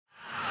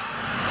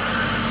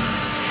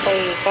你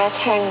而家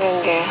聽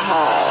緊嘅係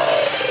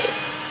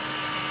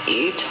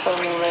Eton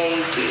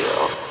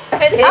Radio。Oh,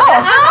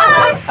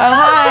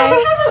 hi. We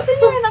haven't seen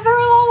you in a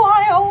very long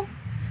while.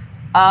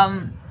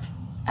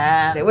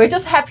 And we're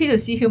just happy to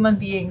see human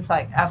beings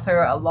like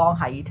after a long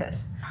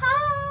hiatus.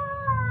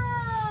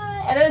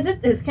 Hi. And is it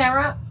his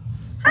camera?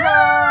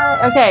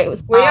 Hi. Okay.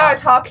 We are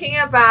talking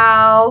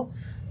about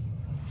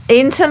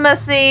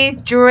intimacy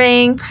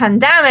during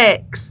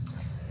pandemics.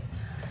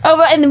 Oh,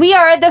 and we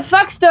are at the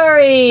fuck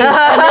story.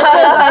 And this is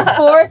our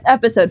fourth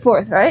episode.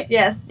 Fourth, right?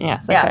 Yes.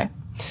 Yes. Okay.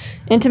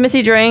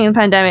 Intimacy during the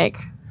pandemic.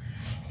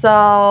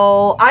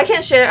 So I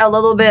can share a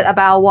little bit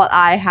about what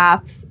I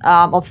have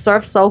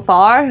observed so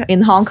far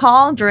in Hong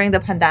Kong during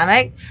the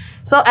pandemic.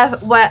 So,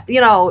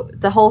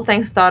 the whole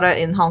thing started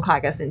in Hong Kong,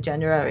 I guess, in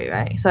January,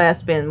 right? So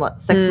it's been,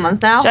 6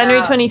 months now?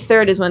 January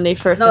 23rd is when they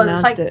first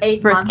announced like it.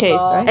 8 First months case,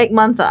 old. right? 8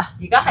 months.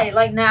 You got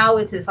like now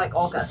it is like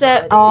August.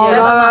 Se-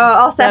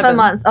 already. 7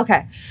 months.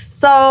 Okay.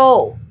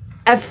 So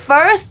at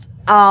first,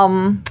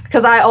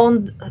 because I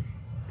owned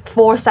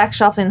 4 sex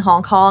shops in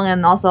Hong Kong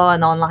and also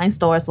an online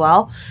store as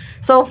well.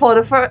 So for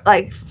the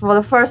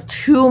first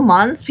 2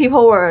 months,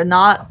 people were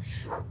not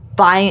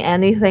buying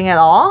anything at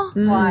all.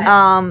 Why?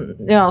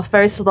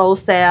 Very slow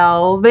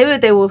sale. Maybe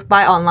they would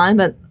buy online,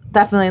 but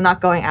definitely not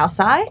going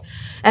outside.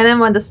 And then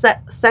when the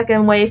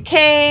second wave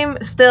came,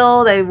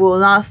 still they will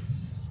not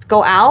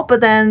go out.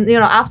 But then,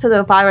 after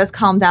the virus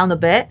calmed down a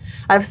bit,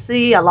 I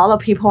see a lot of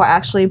people are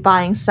actually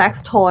buying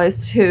sex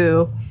toys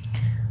to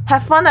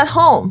have fun at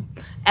home.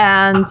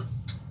 And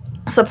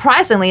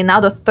surprisingly,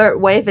 now the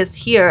third wave is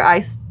here.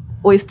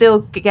 We still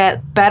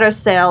get better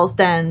sales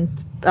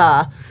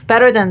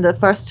better than the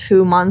first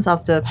 2 months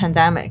of the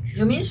pandemic.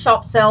 You mean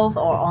shop sales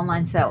or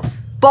online sales?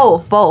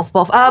 Both.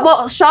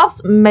 Well,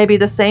 shops maybe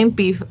the same,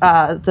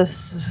 better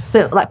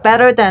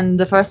than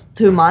the first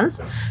 2 months,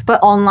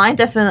 but online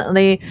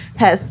definitely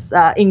has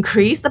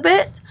increased a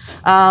bit.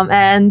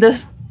 And the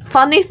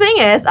funny thing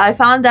is, I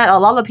found that a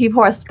lot of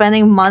people are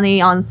spending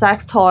money on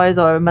sex toys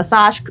or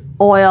massage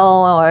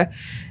oil or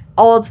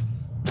all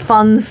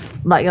fun,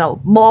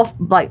 more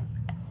like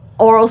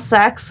oral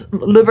sex,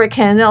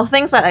 lubricant,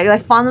 things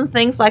like fun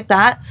things like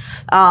that.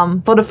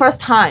 For the first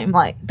time,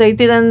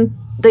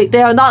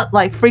 they are not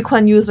like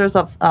frequent users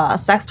of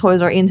sex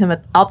toys or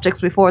intimate objects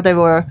before. They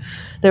were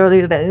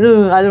like,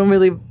 I don't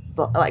really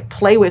like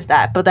play with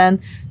that. But then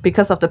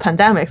because of the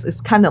pandemics, it's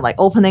kind of like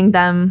opening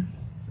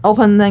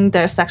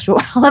their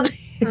sexuality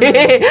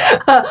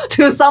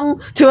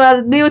to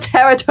a new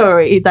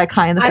territory, that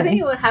kind of thing. I think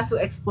you would have to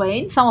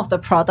explain some of the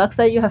products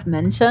that you have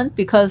mentioned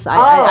because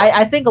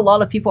I think a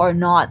lot of people are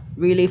not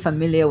really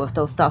familiar with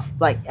those stuff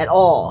like at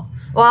all.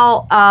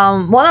 Well,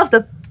 one of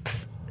the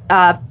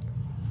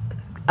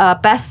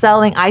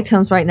best-selling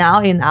items right now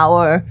in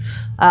our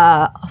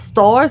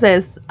stores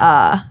is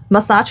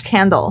massage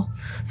candle.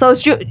 So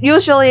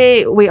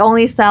usually we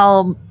only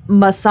sell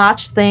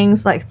massage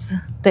things like.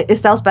 It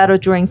sells better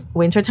during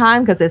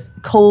wintertime because it's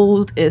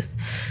cold.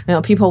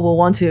 People will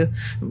want to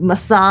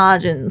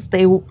massage and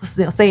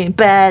stay in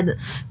bed.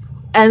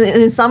 And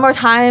in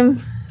summertime,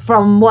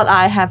 from what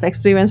I have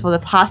experienced for the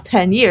past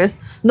 10 years,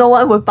 no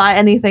one would buy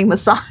anything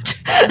massage.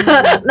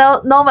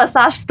 No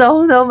massage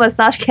stone, no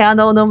massage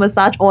candle, no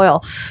massage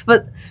oil.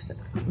 But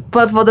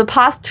for the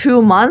past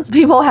 2 months,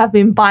 people have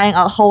been buying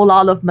a whole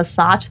lot of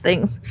massage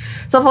things.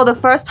 So for the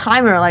first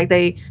timer,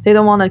 they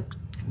don't want to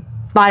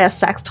buy a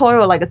sex toy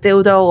or like a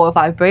dildo or a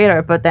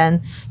vibrator, but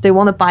then they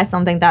want to buy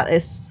something that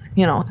is,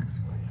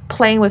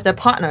 playing with their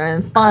partner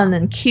and fun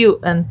and cute,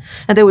 and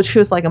they would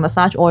choose like a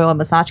massage oil or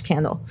massage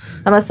candle.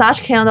 A massage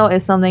candle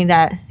is something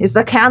that is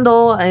a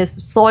candle,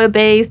 it's soil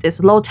based, it's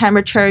low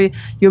temperature,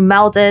 you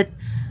melt it,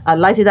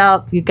 light it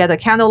up, you get a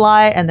candle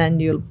light, and then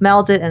you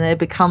melt it and it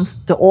becomes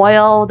the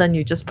oil, then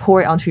you just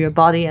pour it onto your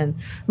body and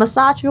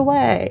massage your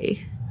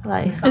way.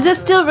 Is it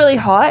still really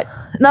hot?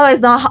 No,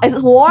 it's not.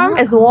 It's warm.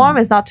 It's warm.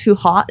 It's not too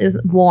hot. It's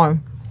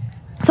warm.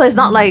 So it's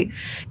not like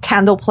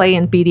candle play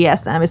in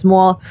BDSM. It's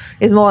more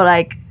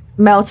like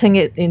melting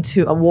it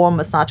into a warm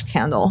massage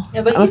candle.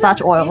 Yeah, but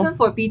massage oil. Even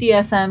for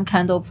BDSM,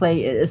 candle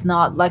play is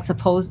not like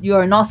you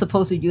are not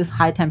supposed to use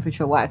high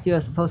temperature wax. You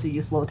are supposed to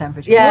use low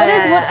temperature.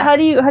 Yeah. How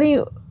do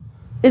you?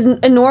 Is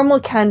a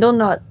normal candle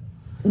not?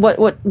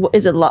 What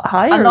is it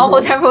high? A normal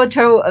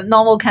temperature, a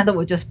normal candle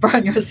would just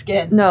burn your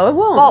skin. No, it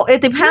won't. Well, it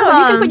depends on.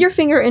 You can put your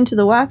finger into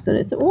the wax and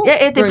it won't.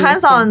 It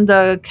depends on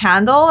the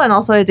candle, and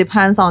also it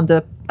depends on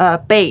the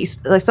base.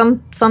 Like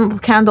some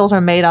candles are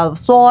made out of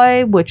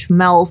soy, which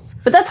melts.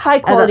 But that's high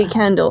quality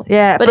candle.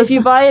 Yeah, but if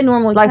you buy a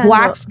normal like candle,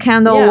 wax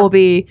candle will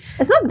be.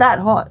 It's not that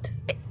hot.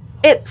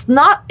 It's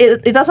not.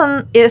 It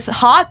doesn't. It's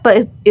hot,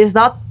 but it's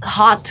not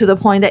hot to the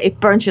point that it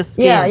burns your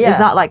skin. Yeah. It's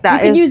not like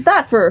that. You can use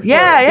that for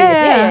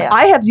yeah.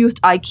 I have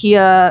used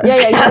IKEA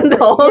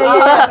candles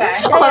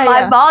on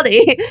my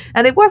body,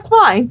 and it works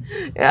fine.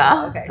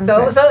 Yeah. Okay.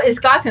 So it's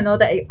glad to know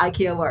that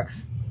IKEA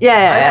works. I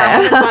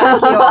Yeah. haven't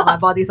tried IKEA on my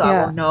body, so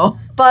I won't know.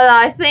 But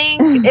I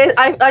think I You're just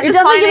definitely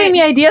find giving it.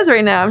 me ideas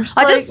right now. I'm just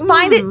I just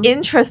find it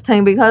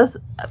interesting because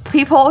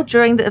people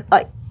during the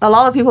a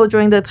lot of people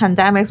during the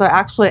pandemics are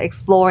actually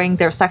exploring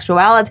their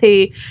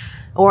sexuality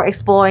or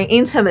exploring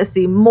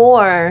intimacy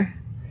more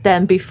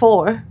than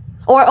before,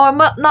 or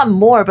not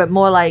more, but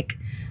more like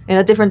in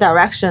a different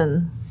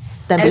direction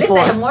than At least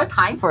before. they have more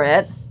time for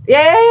it.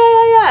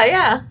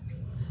 Yeah.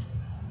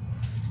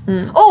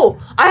 Oh,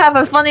 I have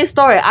a funny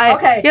story.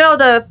 Okay. You know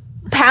the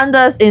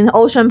pandas in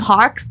ocean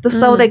parks,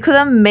 so they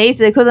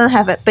couldn't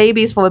have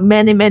babies for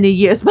many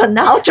years. But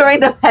now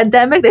during the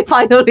pandemic, they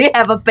finally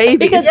have a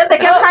baby. Because- Yeah, they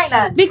get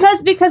pregnant.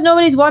 Because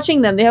nobody's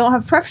watching them. They don't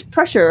have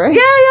pressure, right?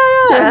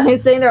 yeah.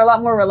 He's saying they're a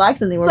lot more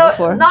relaxed than they were So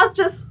before.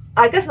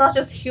 I guess not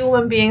just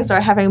human beings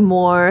are having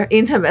more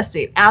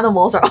intimacy.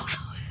 Animals are also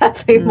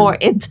having more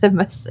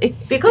intimacy.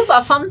 Because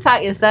a fun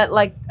fact is that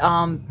like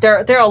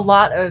there are a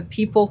lot of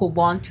people who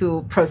want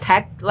to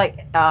protect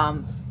like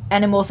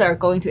animals that are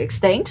going to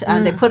extinct,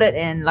 and they put it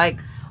in like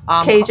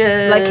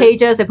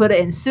Cages. They put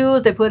it in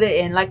zoos. They put it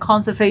in like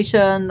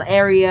conservation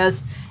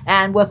areas.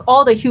 And with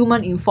all the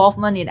human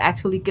involvement, it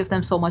actually gives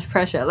them so much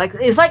pressure. Like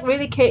it's like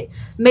really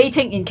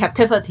mating in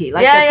captivity.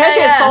 Like the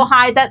pressure is so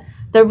high that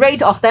the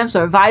rate of them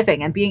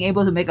surviving and being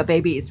able to make a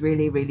baby is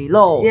really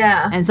low.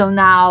 Yeah. And so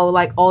now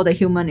like all the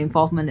human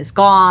involvement is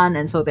gone,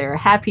 and so they're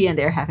happy and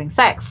they're having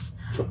sex.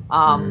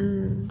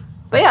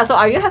 But yeah, so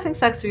are you having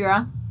sex,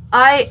 Vera?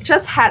 I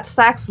just had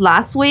sex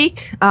last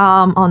week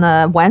on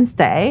a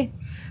Wednesday.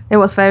 It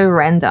was very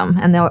random,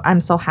 and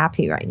I'm so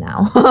happy right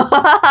now.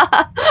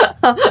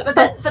 But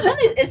then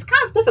it's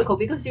kind of difficult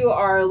because you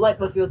are like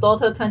with your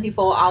daughter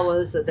 24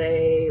 hours a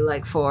day,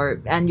 like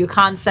and you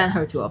can't send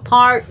her to a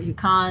park. You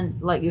can't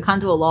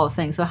do a lot of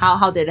things. So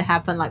how did it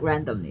happen like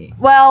randomly?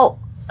 Well,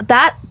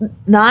 that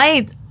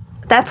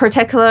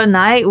particular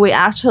night, we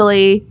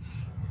actually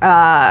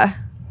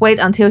wait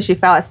until she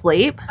fell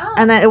asleep,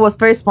 and then it was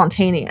very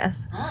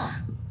spontaneous.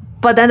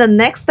 But then the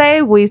next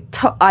day,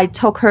 I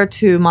took her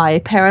to my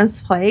parents'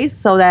 place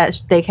so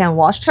that they can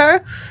watch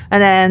her.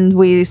 And then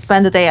we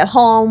spend the day at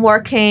home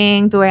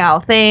working, doing our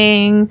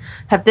thing,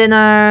 have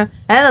dinner.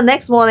 And then the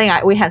next morning,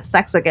 we had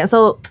sex again.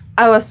 So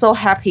I was so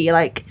happy,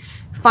 like,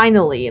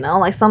 finally,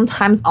 like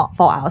sometimes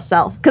for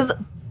ourselves. Because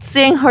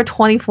seeing her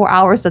 24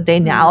 hours a day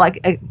now, like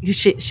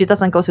she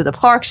doesn't go to the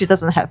park. She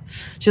doesn't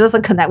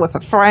connect with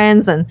her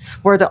friends. And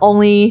we're the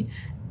only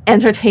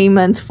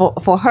entertainment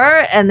for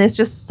her, and it's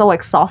just so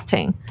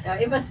exhausting.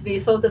 It must be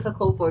so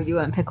difficult for you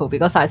and Pickle,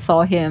 because I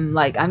saw him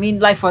like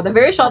for the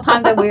very short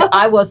time that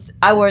I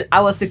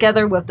was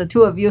together with the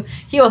two of you,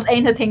 he was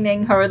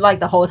entertaining her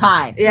like the whole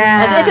time.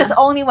 Yeah. And it is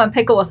only when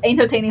Pickle was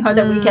entertaining her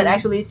that we can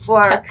actually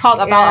talk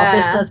about a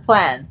business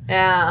plan.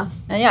 Yeah.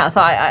 And yeah, so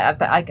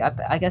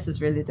I guess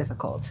it's really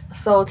difficult.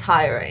 So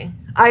tiring.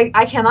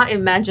 I cannot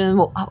imagine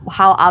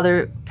how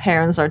other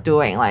parents are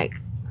doing. Like,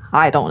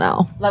 I don't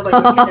know. Like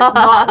when your kid is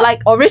not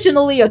like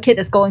originally your kid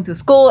is going to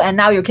school and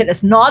now your kid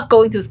is not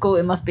going to school,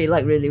 it must be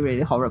like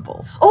really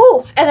horrible.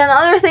 Oh, and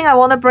another thing I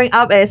want to bring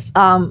up is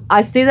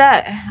I see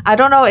that, I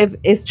don't know if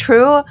it's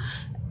true,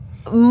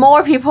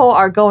 more people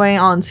are going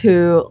on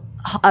to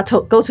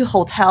go to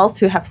hotels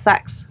to have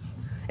sex.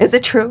 Is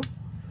it true?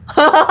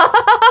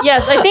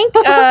 Yes, I think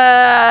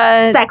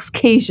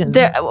Sexcation.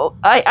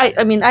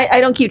 I mean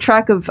I don't keep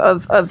track of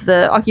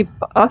the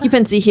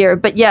occupancy here,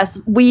 but yes,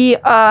 we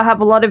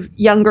have a lot of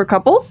younger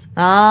couples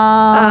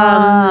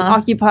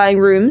occupying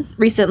rooms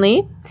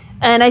recently.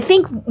 And I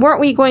think, weren't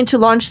we going to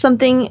launch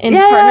something in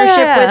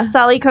partnership with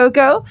Sally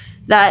Coco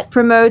that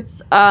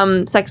promotes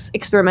sex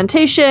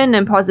experimentation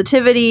and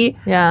positivity?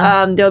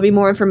 Yeah. There'll be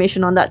more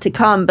information on that to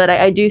come, but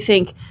I do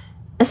think,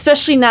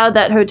 especially now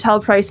that hotel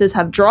prices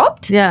have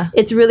dropped,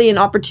 it's really an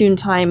opportune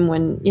time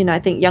when, I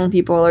think young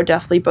people are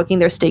definitely booking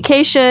their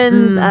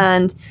staycations,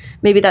 and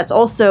maybe that's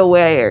also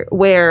where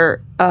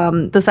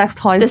the sex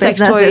toy business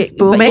is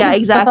booming. Yeah,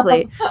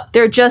 exactly.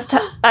 They're just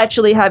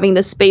actually having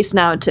the space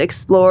now to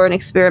explore and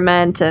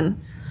experiment and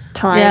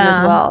time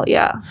as well.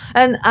 Yeah.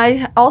 And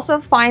I also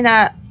find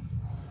that,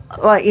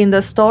 like in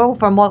the store,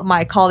 from what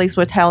my colleagues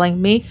were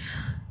telling me,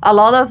 a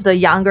lot of the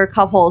younger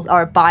couples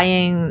are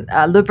buying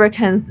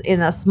lubricants in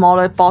a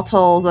smaller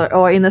bottle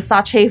or in a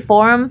sachet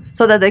form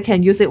so that they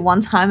can use it one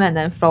time and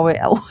then throw it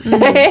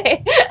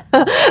away.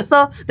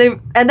 So they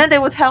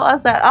would tell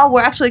us that,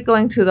 we're actually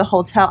going to the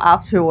hotel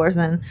afterwards,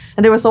 and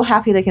they were so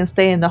happy they can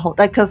stay in the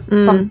hotel, because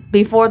from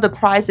before the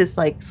price is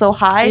like so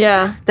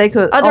high, they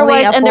could otherwise,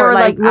 only afford, and there were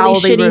like really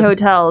hourly shitty rooms.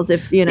 hotels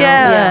if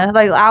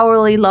like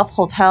hourly love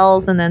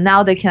hotels, and then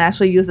now they can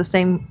actually use the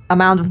same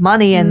amount of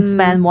money and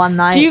spend one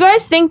night. Do you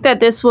guys think that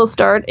this will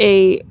start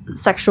a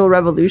sexual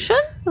revolution?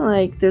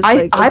 Like this?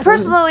 I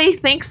personally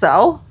think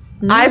so.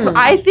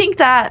 I think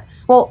that,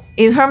 well,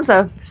 in terms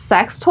of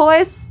sex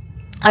toys,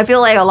 I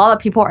feel like a lot of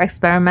people are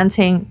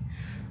experimenting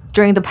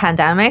during the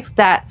pandemics,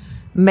 that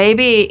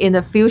maybe in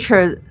the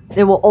future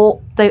it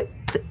will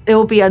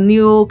be a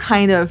new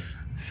kind of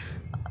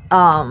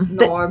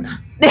Norm.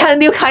 a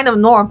new kind of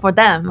norm for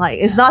them. Like,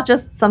 it's not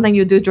just something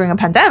you do during a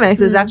pandemic.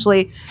 It's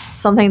actually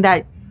something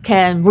that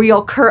can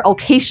reoccur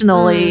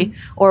occasionally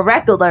or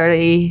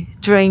regularly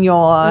during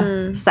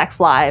your sex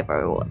life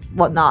or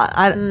whatnot.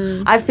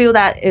 I feel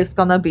that it's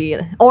gonna be,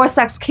 or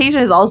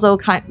sexcation is also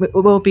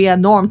will be a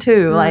norm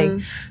too. Like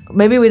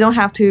maybe we don't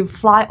have to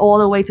fly all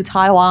the way to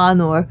Taiwan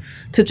or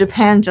to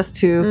Japan just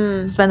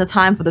to spend the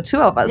time for the two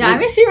of us. Yeah, I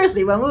mean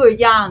seriously, when we were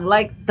young,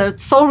 like the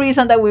sole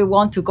reason that we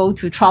want to go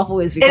to travel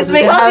is because we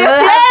didn't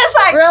have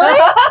sex. Really?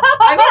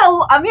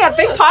 I mean, a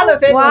big part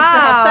of it was to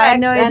have Wow, I had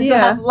sex no and idea. to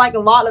have like a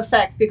lot of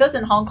sex, because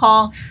in Hong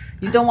Kong,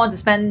 you don't want to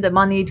spend the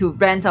money to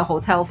rent a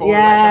hotel for like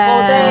the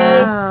whole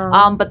day.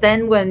 Wow. But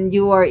then when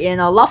you are in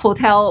a love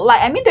hotel,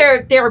 like I mean,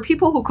 there are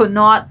people who could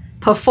not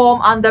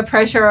perform under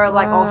pressure,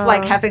 like of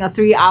like having a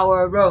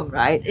 3-hour room,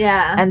 right?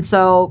 Yeah. And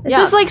so It's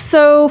just like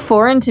so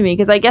foreign to me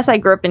because I guess I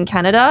grew up in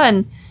Canada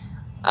and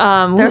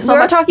There's so we're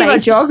much talking about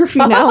space. geography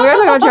now. We're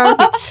talking about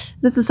geography.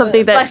 This is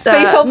something it's that like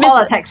spatial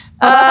politics.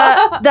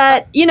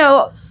 that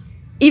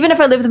even if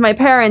I lived with my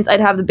parents, I'd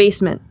have the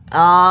basement, or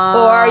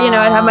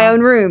I'd have my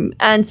own room,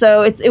 and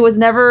so it was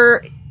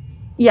never.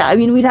 Yeah, I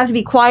mean, we'd have to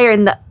be quiet,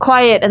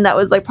 and that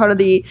was like part of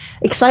the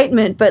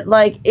excitement. But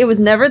like, it was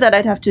never that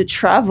I'd have to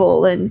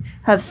travel and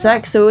have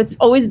sex. So it's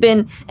always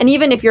been, and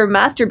even if you're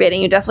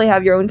masturbating, you definitely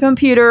have your own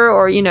computer,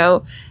 or you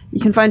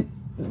can find,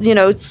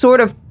 sort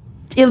of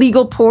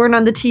illegal porn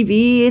on the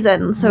TVs,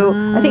 and so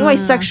I think my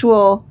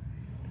sexual,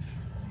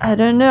 I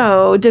don't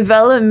know,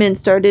 development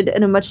started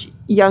at a much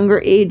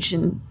younger age,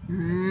 and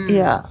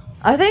yeah.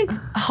 I think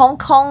Hong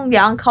Kong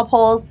young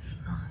couples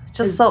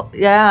just I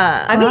mean,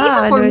 Wow,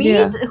 even for no me,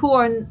 idea. who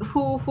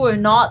are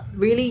not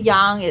really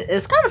young,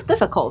 it's kind of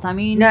difficult. I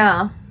mean,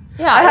 yeah.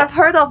 I have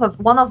heard of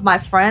one of my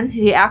friends.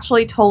 He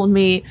actually told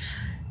me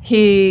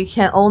he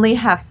can only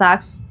have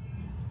sex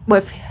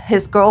with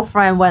his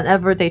girlfriend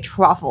whenever they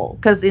travel,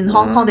 because in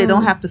Hong Kong they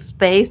don't have the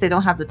space, they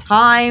don't have the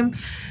time,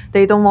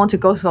 they don't want to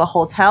go to a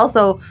hotel,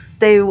 so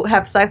they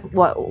have sex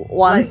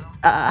once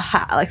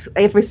like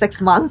every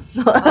 6 months.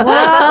 What?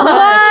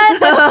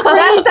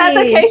 That's That's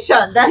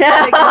dedication. That's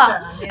dedication.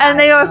 I mean, And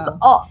they are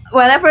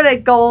whenever they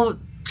go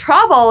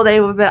travel,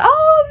 they would be like,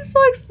 oh, I'm so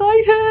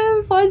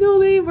excited,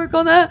 finally we're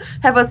gonna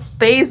have a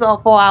space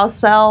for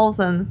ourselves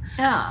and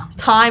yeah.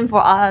 time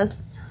for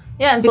us.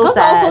 Yeah, and So because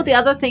sad. also the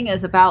other thing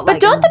is about But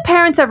like don't the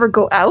parents ever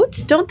go out?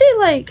 Don't they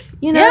like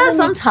Yeah, when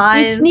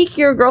sometimes. you sneak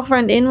your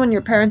girlfriend in when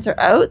your parents are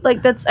out?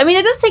 Like that's. I mean,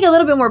 it does take a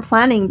little bit more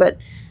planning, but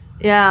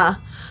Yeah,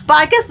 but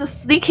I guess the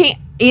sneaking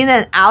in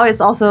and out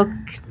is also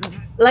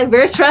like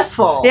very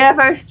stressful.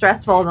 very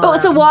stressful. but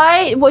so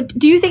why? What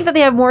do you think that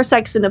they have more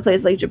sex in a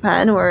place like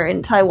Japan or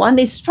in Taiwan?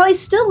 They probably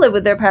still live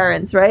with their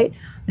parents, right?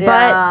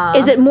 Yeah. But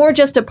is it more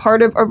just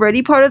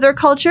already part of their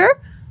culture?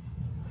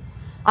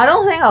 I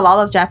don't think a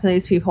lot of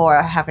Japanese people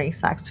are having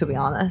sex, to be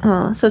honest.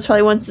 So it's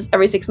probably once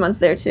every 6 months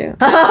there too.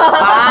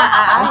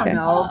 I Okay. don't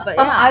know, but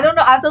yeah, I don't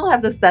know. I don't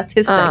have the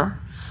statistics,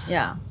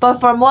 yeah. but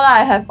from what I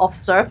have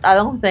observed, I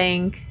don't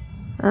think.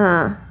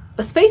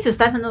 But space is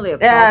definitely a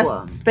Yeah,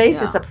 problem.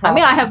 space is a I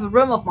mean, I problem. have a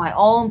room of my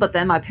own, but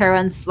then my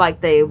parents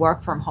they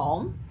work from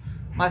home.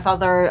 My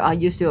father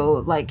used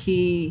to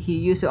he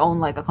used to own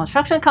like a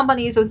construction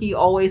company, so he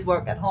always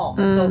worked at home.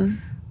 And so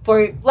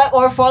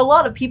for a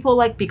lot of people,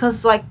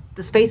 because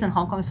the space in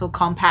Hong Kong is so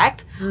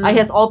compact, it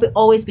has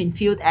always been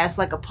viewed as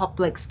like a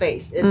public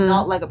space. It's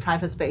not like a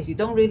private space. You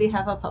don't really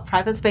have a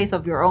private space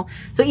of your own.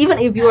 So even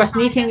if you are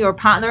sneaking your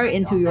partner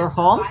into your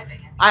home,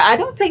 I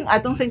don't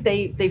think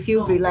they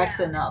feel relaxed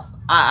enough.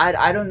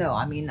 I don't know.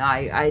 I mean,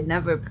 I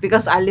never,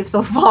 because I live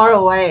so far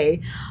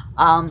away.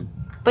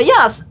 But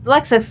yes,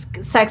 like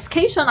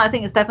sexcation, I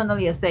think is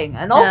definitely a thing.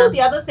 And also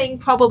the other thing,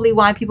 probably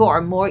why people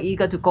are more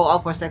eager to go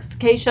out for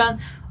sexcation,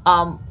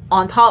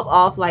 on top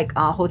of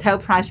hotel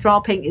price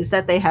dropping, is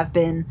that they have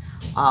been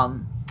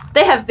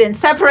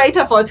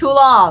separated for too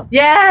long.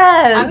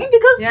 Yes. I mean,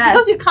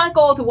 because you can't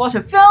go to watch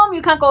a film,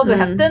 you can't go to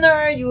have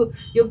dinner, you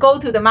go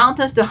to the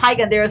mountains to hike,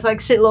 and there's like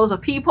shitloads of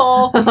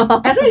people, and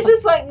so it's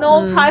just like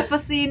no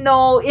privacy,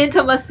 no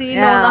intimacy,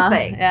 no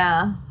nothing.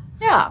 Yeah.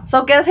 Yeah.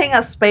 So getting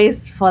a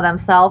space for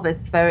themselves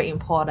is very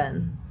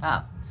important.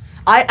 Yeah.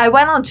 I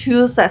went on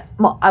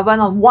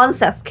one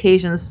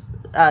sexcation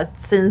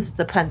since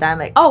the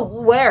pandemic. Oh,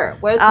 where?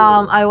 Where?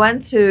 I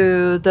went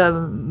to the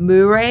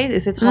Murray.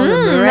 Is it called the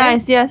Murray?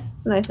 Nice,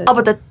 yes, nice. Oh,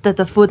 but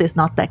the food is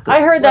not that good.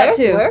 I heard that Where?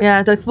 too. Where?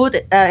 Yeah, the food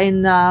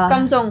in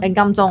Kamjong. in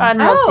Kamjong.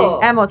 Oh.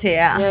 MOT,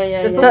 yeah.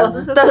 Yeah. The food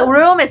wasn't so The good?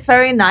 room is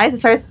very nice.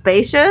 It's very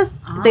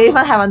spacious. They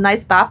even have a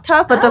nice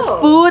bathtub. But the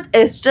Oh. food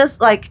is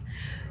just like,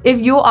 if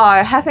you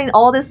are having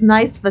all this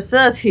nice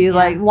facility,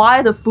 like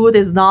why the food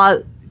is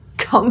not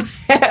compared?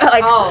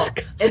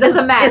 Like, It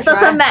doesn't match. it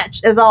doesn't right? match.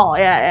 It's all.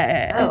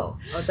 Yeah. Oh,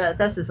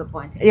 that's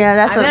disappointing. Yeah,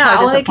 that's I mean, quite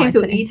I only came to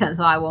disappointing. Eton,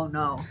 so I won't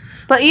know.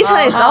 But Eton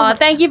is Oh,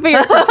 thank you for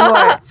your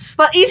support.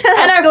 but Eton has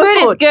And our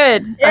good food is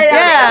good.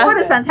 Yeah. the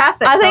food is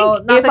fantastic. I so think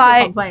nothing if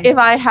to complain. if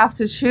I have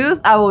to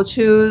choose, I will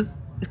choose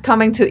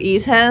coming to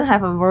Eton,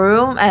 have a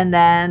room, and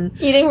then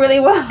Eating really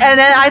well.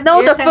 I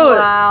know the Eating food.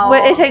 well.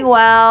 We're eating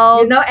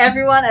well. you know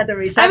everyone at the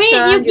reception.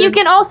 I mean, you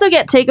can also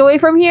get takeaway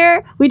from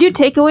here. We do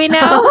takeaway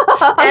now.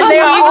 And they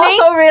are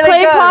also really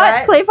good,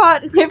 right? Clay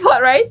pot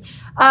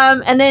rice.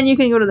 And then you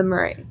can go to the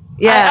Murray.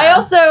 Yeah. I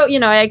also, you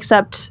know, I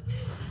accept,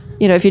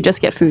 you know, if you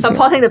just get food.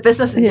 Supporting the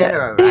business in Yeah.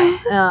 general, right?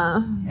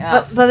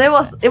 Yeah. But it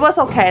was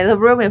okay. The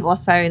room it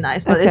was very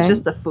nice, but Okay. it's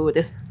just the food.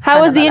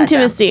 How was the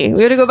intimacy?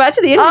 We're gonna go back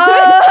to the intimacy.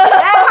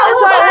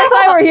 That's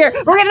why we're here.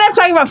 We're gonna end up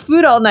talking about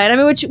food all night. I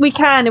mean, which we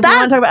can if we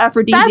want to talk about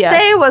aphrodisiac. That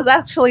day was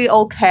actually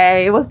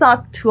okay. It was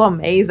not too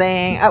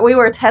amazing. We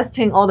were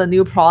testing all the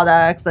new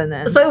products and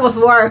then So it was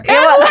work. It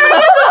was a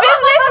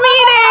business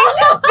meeting.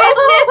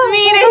 Business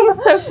meeting.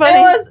 So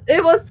funny.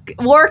 it was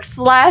work /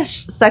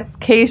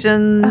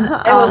 sexcation.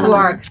 It was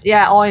work.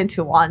 Yeah, all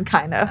into one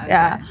kind of.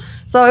 Yeah.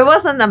 So it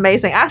wasn't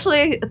amazing.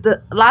 Actually,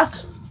 the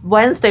last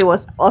Wednesday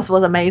was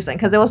amazing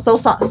because it was so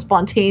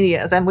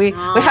spontaneous, and we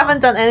haven't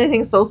done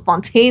anything so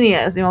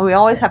spontaneous. You know, we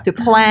always have to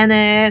plan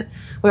it.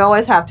 We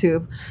always have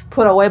to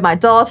put away my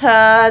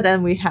daughter.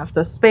 Then we have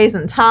the space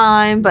and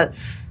time, but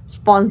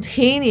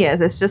spontaneous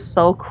is just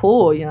so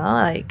cool. You know,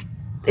 like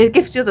it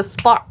gives you the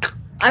spark.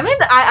 I mean,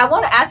 I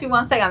want to ask you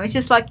one thing. I mean, it's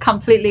just like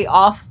completely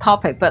off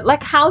topic, but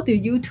like, how do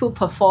you two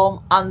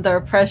perform under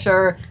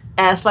pressure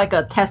as like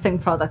a testing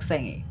product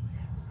thingy?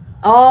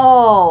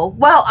 Oh,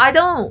 well, I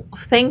don't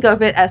think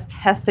of it as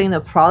testing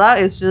the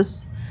product. It's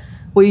just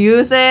we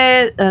use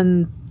it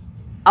and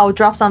I'll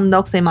drop some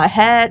notes in my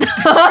head. That's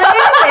so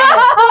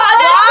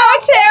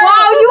terrible.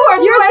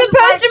 Wow, You're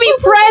supposed to be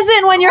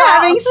present when you're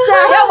having sex.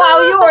 Yeah,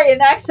 while you were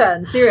in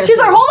action. Seriously. She's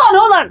like,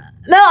 hold on.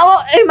 No,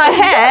 in my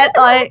head,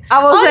 like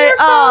I will say,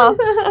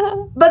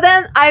 but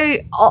then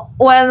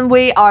when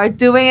we are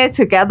doing it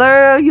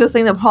together,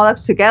 using the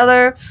products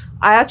together,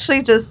 I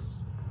actually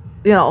just,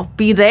 you know,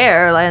 be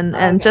there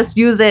and just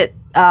use it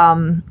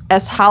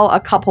as how a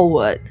couple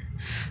would,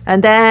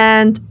 and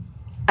then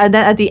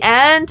at the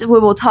end we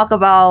will talk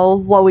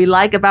about what we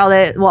like about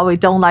it, what we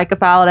don't like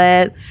about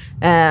it,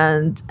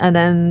 and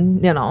then,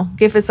 you know,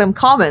 give it some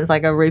comments,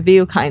 like a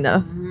review kind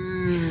of.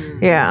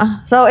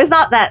 Yeah, so it's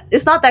not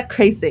that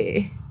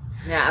crazy.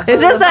 Yeah,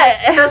 it's just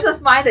that that's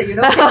just mine that you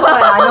know people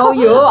and I know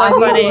you. I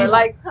mean, we're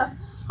like, but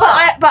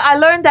I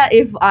learned that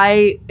if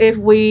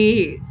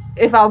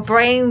our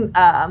brain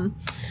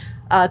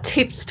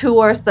tips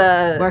towards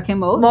the working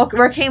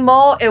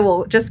mode, it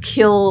will just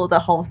kill the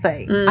whole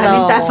thing. So, I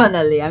mean,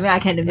 definitely. I mean, I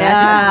can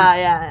imagine.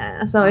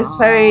 Yeah. So it's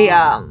very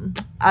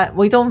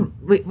we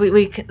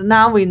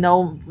now we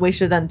know we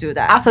shouldn't do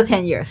that After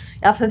 10 years.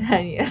 After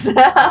 10 years.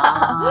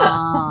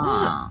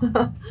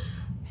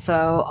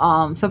 So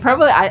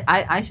probably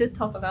I should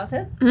talk about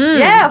it.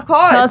 Yeah, of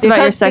course. Tell us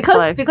about your sex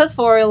life. Because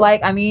for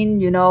like, I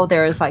mean, you know,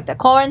 there's like the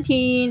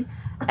quarantine,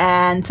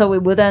 and so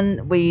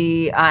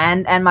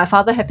and my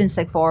father had been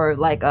sick for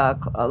like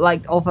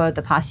over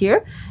the past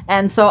year,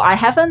 and so I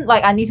haven't,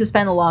 like, I need to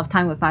spend a lot of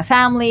time with my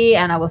family,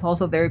 and I was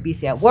also very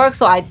busy at work,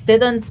 so I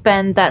didn't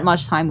spend that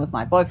much time with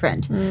my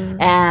boyfriend,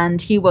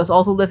 and he was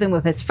also living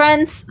with his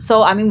friends.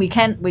 So I mean, we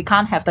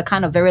can't have the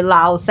kind of very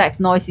loud sex,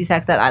 noisy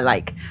sex that I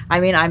like.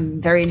 I mean,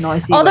 I'm very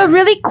noisy. Although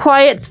really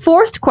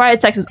forced quiet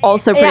sex is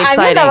also pretty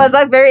exciting. I mean, that was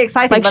like very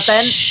exciting, Like, but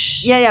then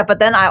but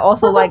then I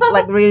also like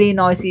really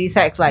noisy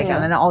sex, like I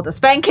mean, all the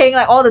spanking,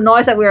 like all the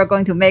noise that we are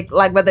going to make,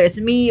 like whether it's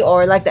me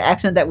or like the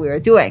action that we are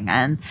doing,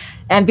 and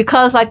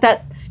because like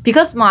that,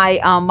 because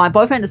my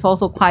boyfriend is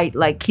also quite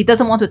like, he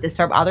doesn't want to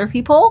disturb other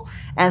people,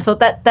 and so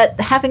that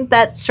having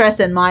that stress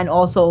in mind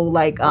also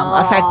like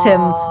affect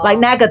him like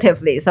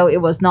negatively. So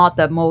it was not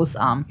the most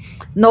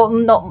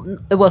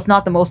it was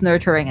not the most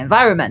nurturing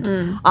environment.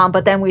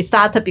 But then we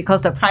started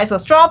because the price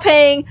was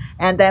dropping,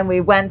 and then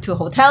we went to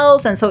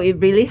hotels, and so it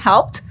really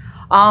helped.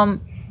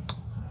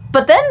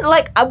 But then,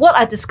 like, what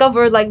I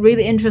discovered, like,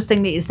 really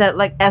interestingly is that,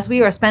 like, as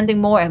we are spending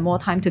more and more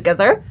time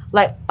together,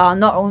 like,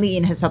 not only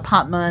in his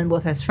apartment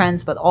with his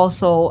friends, but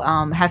also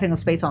having a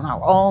space on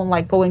our own,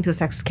 like going to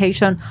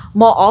sexcation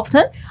more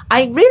often,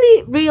 I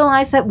really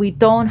realized that we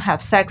don't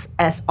have sex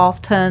as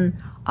often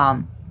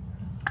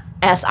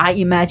as I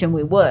imagined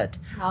we would.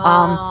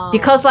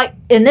 Because like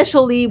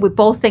initially we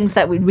both think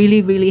that we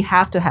really, really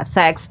have to have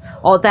sex,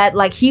 or that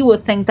like he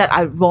would think that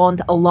I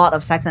want a lot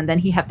of sex, and then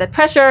he have that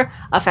pressure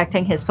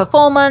affecting his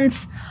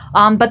performance.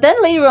 But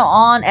then later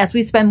on, as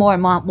we spend more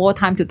and more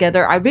time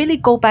together, I really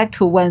go back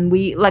to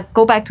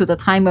the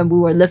time when we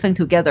were living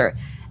together.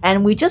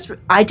 And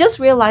I just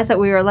realized that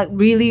we are like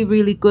really,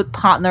 really good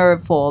partner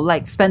for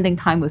like spending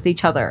time with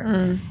each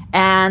other.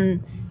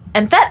 And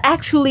that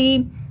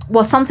actually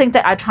was something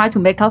that I tried to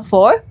make up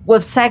for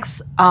with sex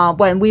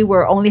when we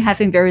were only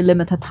having very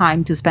limited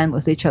time to spend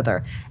with each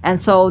other. And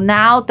so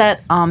now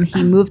that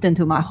he moved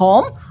into my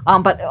home,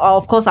 but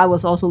of course I'm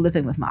also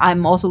living with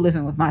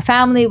my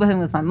family, living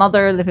with my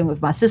mother, living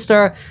with my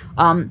sister.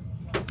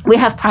 We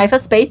have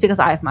private space because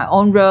I have my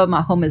own room.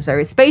 My home is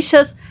very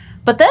spacious.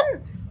 But then,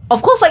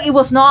 of course, like it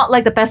was not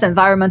like the best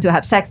environment to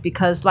have sex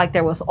because like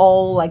there was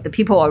all like the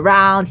people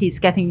around. He's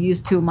getting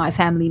used to my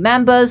family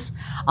members.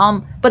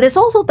 But it's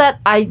also that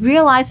I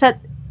realized that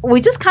we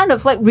just kind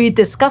of like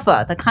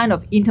rediscover the kind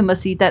of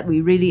intimacy that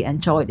we really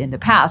enjoyed in the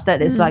past. That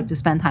is like to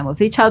spend time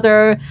with each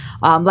other,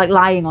 like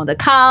lying on the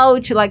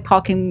couch, like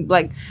talking,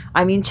 like,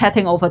 I mean,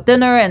 chatting over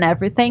dinner and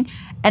everything.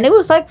 And it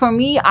was like, for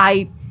me,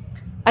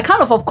 I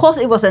kind of course,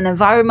 it was an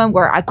environment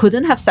where I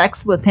couldn't have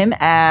sex with him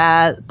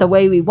the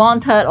way we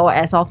wanted or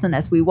as often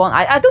as we want.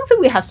 I don't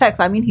think we have sex.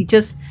 I mean, he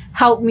just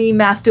helped me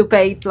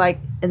masturbate, like,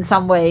 in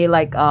some way,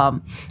 like,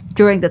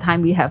 during the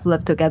time we have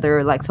lived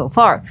together, like, so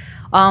far.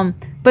 But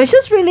it's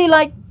just really,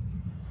 like,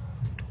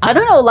 I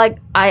don't know, like,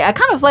 I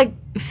kind of, like,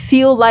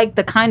 feel like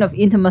the kind of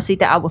intimacy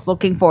that I was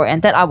looking for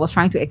and that I was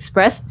trying to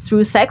express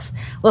through sex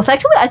was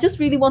actually, I just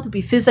really want to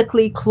be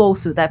physically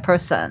close to that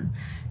person.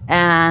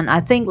 And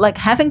I think, like,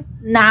 having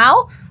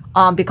now,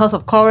 because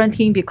of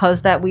quarantine,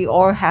 because that we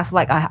all have,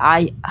 like,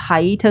 a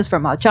hiatus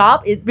from our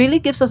job, it really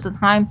gives us the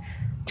time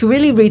to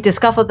really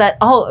rediscover that,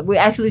 we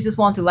actually just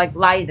want to, like,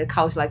 lie in the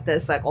couch like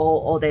this, like,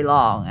 all day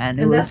long. And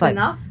it was that's like,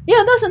 enough?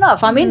 Yeah, that's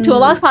enough. I mean, to a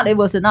large part, it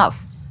was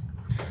enough.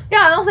 Yeah,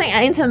 I don't think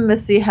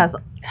intimacy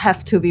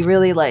have to be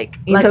really, like,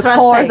 Like,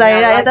 intercourse. It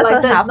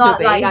doesn't like, have not, to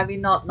be. like, I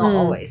mean, not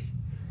always.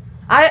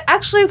 I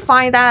actually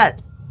find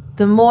that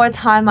the more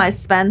time I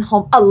spend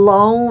home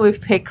alone with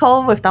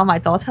Pickle without my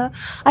daughter,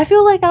 I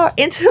feel like our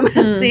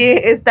intimacy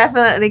is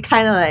definitely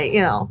kind of like,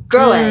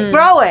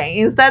 growing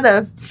instead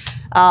of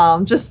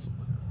just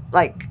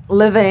like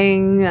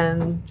living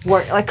and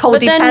work, like codependent. But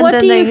then what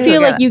do you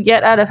feel like you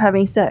get out of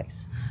having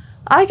sex?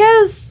 I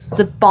guess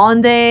the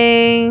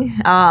bonding,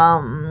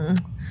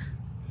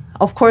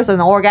 of course an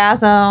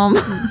orgasm.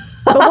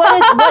 But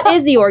what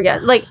is the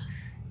orgasm? Like,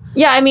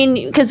 yeah, I mean,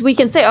 because we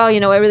can say, I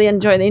really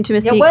enjoy the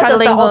intimacy, Where does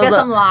cuddling, the blah, blah,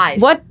 orgasm blah.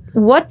 lies?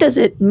 What does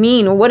it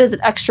mean, or what does it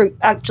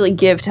actually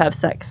give to have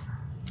sex?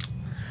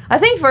 I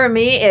think for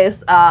me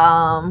is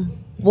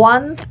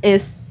one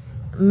is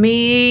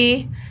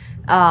me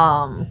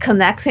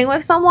connecting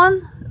with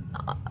someone.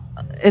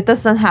 It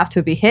doesn't have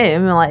to be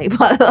him, like,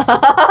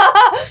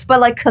 but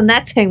like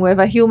connecting with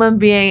a human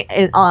being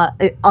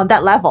on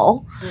that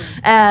level.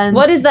 And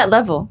What is that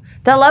level?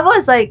 that level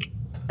is like,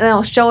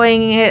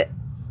 showing it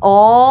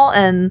all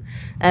and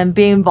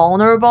being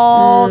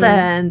vulnerable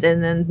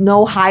and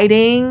no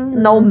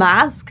hiding, no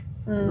mask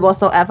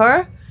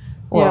whatsoever.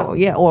 Or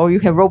or you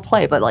can role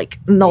play, but like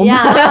no.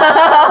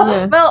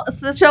 Yeah. Well,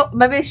 so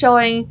maybe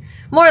showing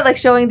more, like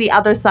showing the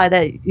other side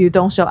that you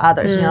don't show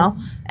others, you know.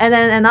 And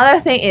then another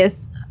thing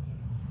is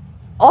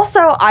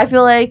also, I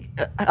feel like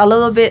a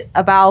little bit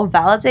about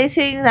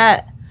validating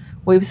that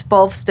we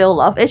both still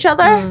love each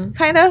other,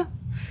 kind of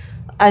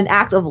an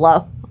act of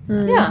love.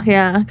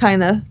 Yeah,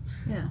 kind of.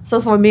 Yeah.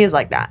 So for me, it's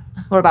like that.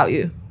 What about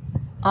you?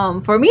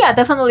 For me, I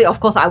definitely, of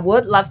course, I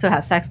would love to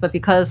have sex, but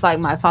because like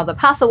my father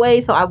passed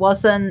away, so I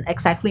wasn't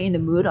exactly in the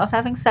mood of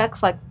having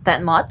sex like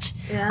that much.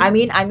 Yeah. I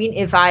mean,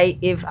 if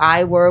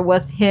I were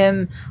with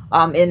him,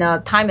 in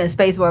a time and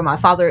space where my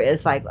father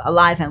is like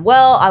alive and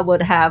well, I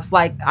would have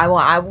like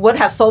I would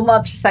have so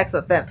much sex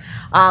with him.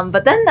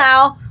 But then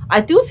now I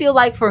do feel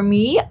like for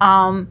me,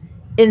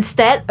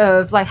 instead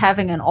of like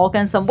having an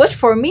orgasm, which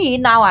for me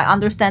now I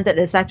understand that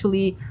it's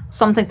actually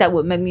something that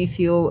would make me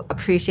feel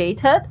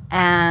appreciated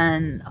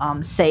and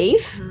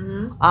safe,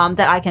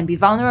 that I can be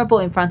vulnerable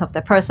in front of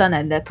that person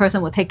and that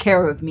person will take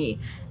care of me.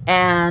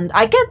 And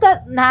I get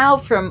that now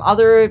from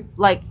other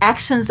like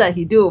actions that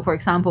he do. For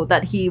example,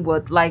 that he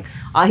would like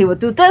he would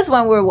do this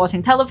when we're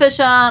watching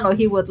television, or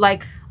he would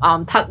like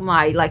tuck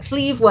my like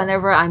sleeve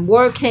whenever I'm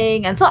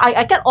working. And so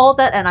I get all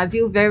that, and I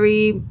feel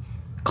very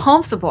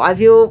comfortable. I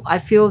feel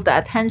the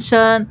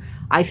attention.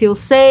 I feel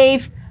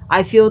safe.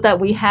 I feel that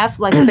we have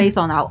like space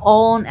on our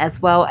own,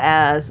 as well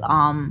as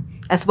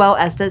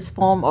this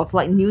form of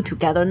like new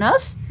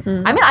togetherness.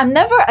 I mean, I'm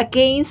never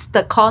against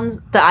the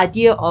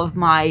idea of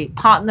my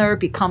partner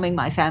becoming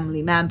my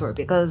family member,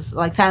 because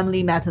like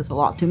family matters a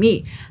lot to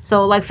me.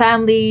 So like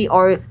family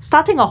or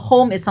starting a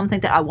home is something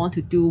that I want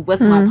to do with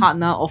my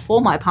partner or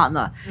for my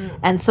partner.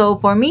 And so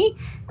for me,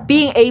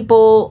 being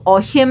able,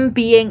 or him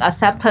being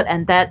accepted,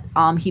 and that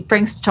he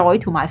brings joy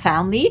to my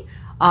family,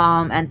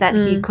 and that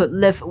he could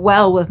live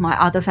well with my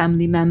other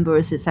family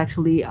members is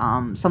actually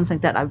something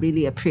that I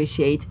really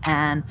appreciate,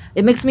 and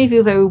it makes me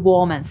feel very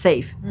warm and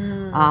safe.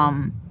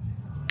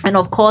 And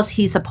of course,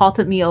 he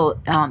supported me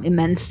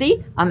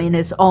immensely. In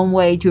his own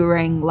way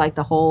during like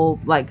the whole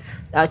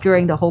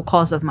during the whole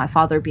course of my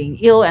father being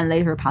ill and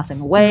later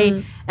passing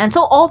away. And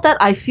so all that,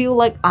 I feel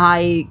like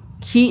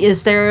he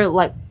is there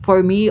like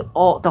for me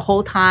the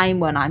whole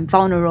time when I'm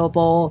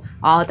vulnerable,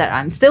 that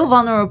I'm still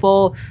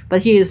vulnerable,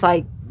 but he is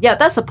like,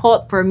 that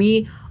support for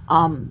me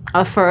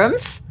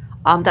affirms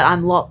that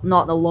I'm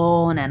not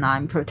alone and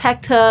I'm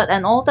protected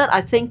and all that.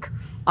 I think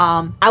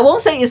I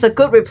won't say it's a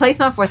good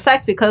replacement for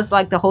sex, because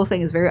like the whole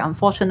thing is very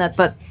unfortunate,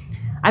 but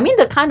I mean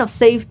the kind of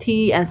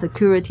safety and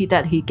security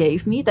that he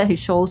gave me, that he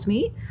shows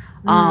me,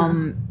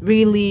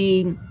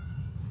 really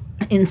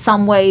in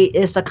some way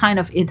is the kind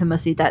of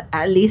intimacy that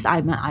at least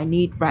I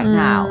need right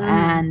now.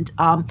 And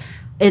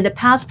in the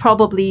past,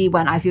 probably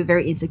when I feel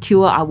very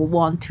insecure, I would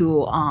want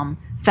to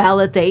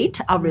validate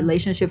our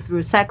relationship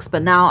through sex,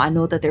 but now I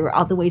know that there are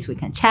other ways we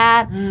can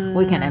chat,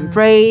 we can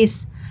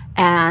embrace,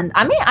 And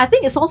I mean, I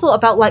think it's also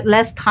about like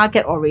less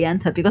target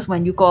oriented, because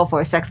when you go for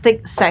a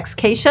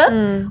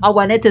sexcation or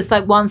when it is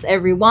like once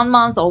every 1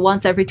 month or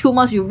once every 2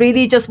 months, you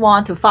really just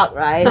want to fuck,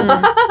 right?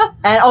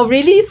 And or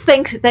really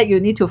think that you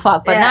need to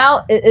fuck. But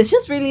now it's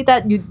just really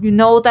that you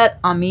know that,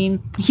 I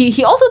mean,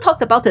 he also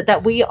talked about it,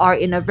 that we are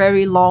in a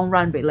very long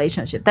run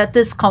relationship, that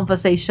this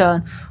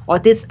conversation or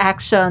this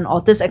action or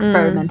this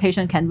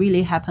experimentation can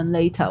really happen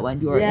later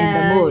when you're in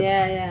the mood.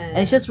 And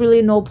it's just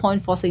really no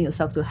point forcing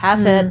yourself to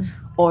have it,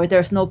 or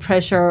there's no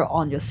pressure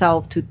on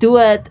yourself to do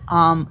it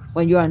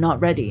when you are not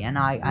ready. And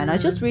I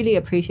just really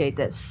appreciate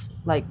this,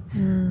 like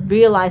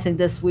realizing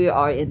this, we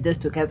are in this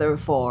together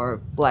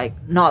for like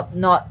not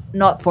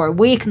for a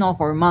week, not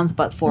for a month,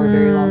 but for a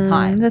very long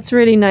time. That's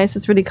really nice.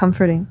 It's really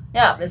comforting.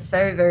 Yeah, it's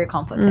very, very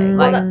comforting.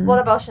 Like, what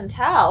about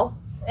Chantal?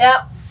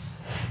 yeah.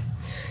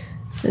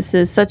 This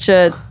is such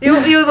a...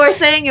 You were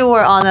saying you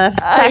were on a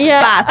sex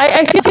fast.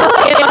 I feel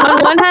like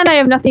on one hand I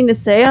have nothing to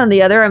say, on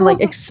the other I'm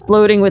like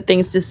exploding with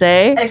things to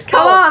say.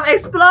 Come on,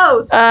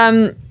 explode!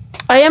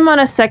 I am on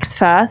a sex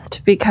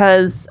fast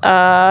because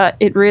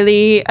it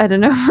really, I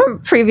don't know, from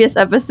previous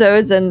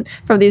episodes and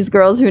from these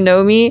girls who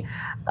know me,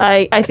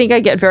 I think I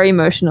get very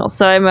emotional.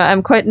 So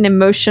I'm quite an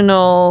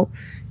emotional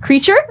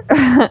creature.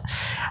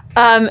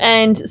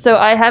 And so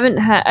I haven't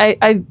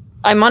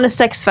I'm on a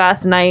sex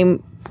fast, and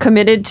I'm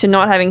committed to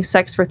not having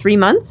sex for 3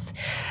 months.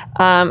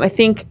 I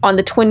think on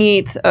the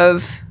 28th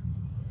of...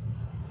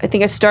 I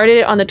think I started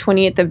it on the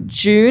 28th of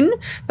June,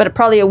 but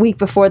probably a week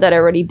before that I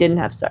already didn't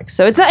have sex.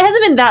 So it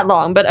hasn't been that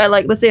long, but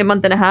let's say a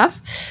month and a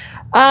half.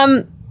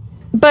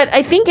 But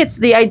I think it's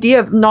the idea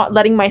of not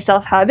letting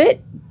myself have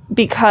it,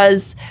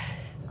 because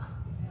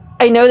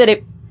I know that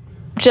it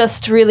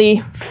just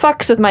really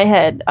fucks with my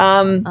head.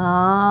 And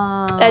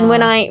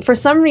for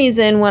some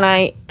reason, when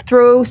I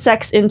throw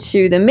sex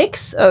into the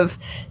mix of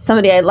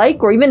somebody I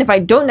like, or even if I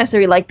don't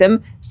necessarily like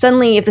them,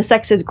 suddenly if the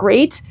sex is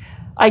great,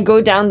 I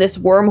go down this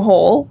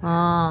wormhole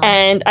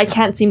and I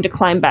can't seem to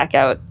climb back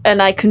out.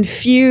 And I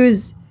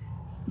confuse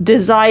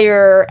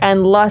desire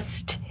and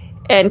lust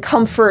and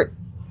comfort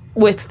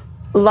with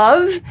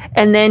love.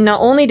 And then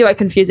not only do I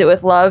confuse it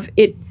with love,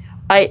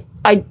 I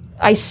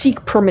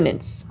seek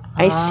permanence.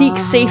 I seek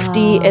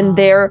safety, and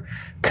they're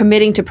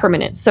committing to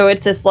permanence. So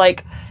it's just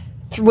like,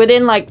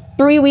 within like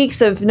 3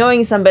 weeks of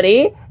knowing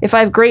somebody, if I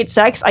have great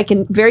sex, I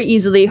can very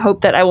easily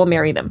hope that I will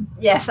marry them.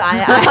 Yes,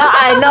 I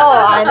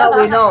know,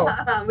 we know.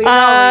 We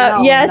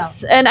know.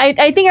 Yes, and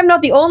I think I'm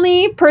not the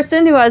only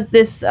person who has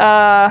this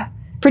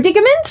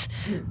predicament,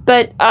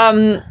 but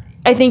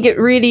I think it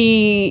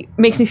really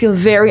makes me feel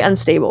very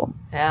unstable.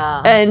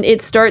 Yeah. And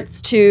it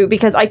starts to,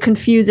 because I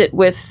confuse it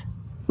with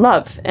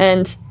love,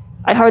 and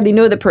I hardly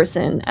know the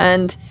person,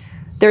 and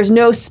there's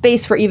no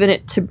space for even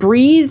it to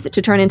breathe,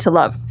 to turn into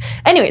love.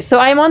 Anyway, so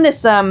I'm on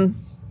this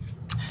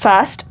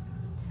fast.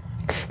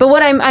 But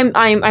what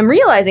I'm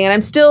realizing, and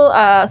I'm still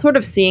sort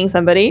of seeing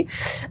somebody,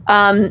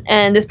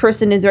 and this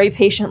person is very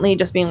patiently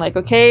just being like,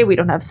 okay, we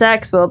don't have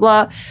sex, blah,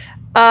 blah,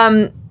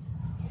 blah.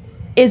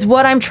 Is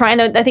what I'm trying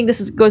to, I think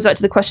this goes back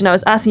to the question I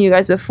was asking you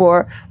guys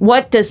before.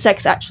 What does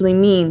sex actually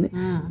mean?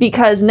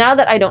 Because now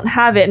that I don't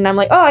have it, and I'm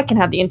like, oh, I can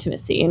have the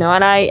intimacy, you know,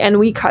 and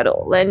we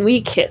cuddle and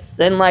we kiss,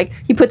 and like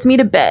he puts me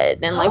to bed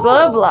and like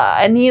blah, blah, blah.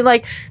 And he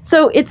like,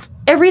 so it's,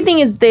 everything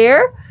is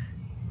there,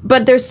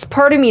 but there's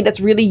part of me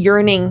that's really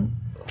yearning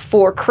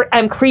for,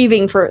 I'm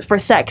craving for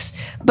sex.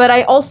 But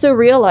I also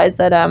realize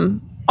that on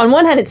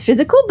one hand it's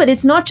physical, but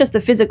it's not just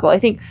the physical. I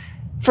think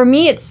for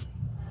me it's,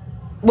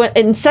 when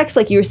in sex,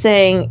 like you were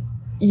saying,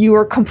 you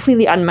are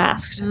completely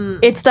unmasked.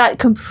 It's that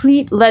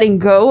complete letting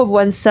go of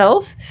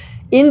oneself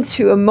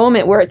into a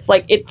moment where it's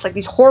like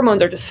these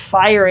hormones are just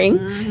firing.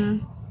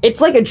 It's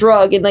like a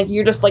drug, and like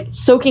you're just like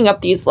soaking up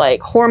these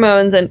like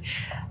hormones and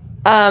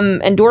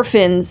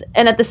endorphins,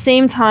 and at the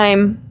same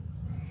time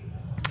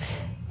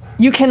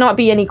you cannot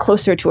be any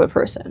closer to a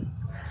person.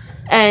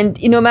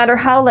 And no matter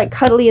how like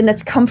cuddly and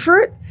that's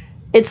comfort,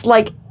 it's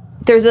like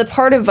there's a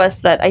part of us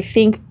that I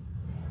think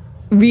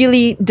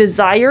really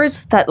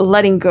desires that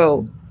letting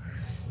go,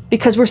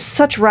 because we're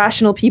such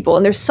rational people,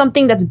 and there's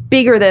something that's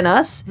bigger than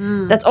us,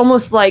 that's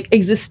almost like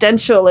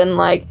existential and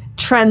like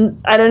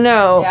trends, I don't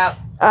know,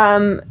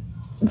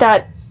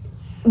 that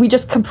we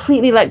just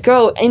completely let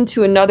go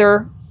into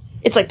another,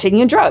 it's like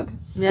taking a drug,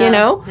 you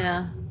know?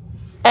 Yeah.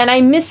 And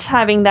I miss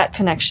having that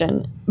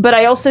connection, but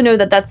I also know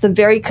that that's the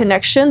very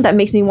connection that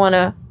makes me want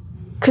to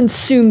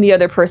consume the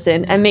other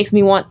person and makes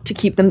me want to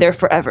keep them there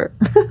forever.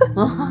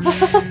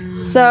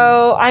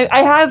 So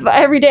I have,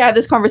 every day I have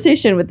this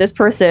conversation with this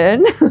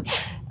person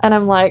and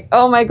I'm like,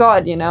 oh my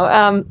God, you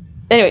know?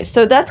 Anyway,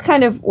 so that's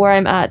kind of where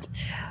I'm at.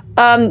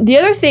 The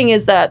other thing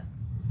is that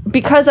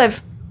because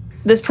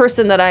this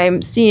person that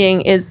I'm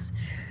seeing is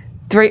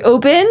very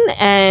open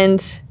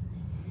and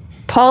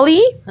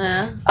poly,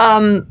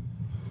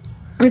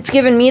 it's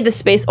given me the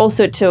space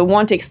also to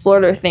want to explore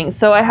other things.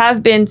 So I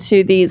have been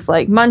to these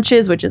like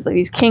munches, which is like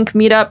these kink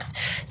meetups.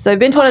 So I've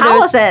been to one of those. How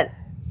was it?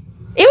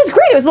 It was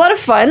great. It was a lot of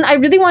fun. I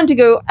really wanted to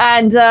go,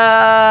 and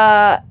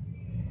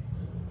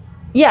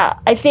yeah,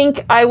 I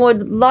think I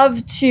would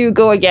love to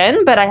go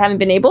again, but I haven't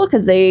been able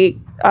because they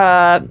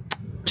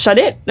shut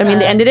it. I mean,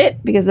 they ended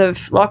it because of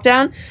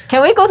lockdown.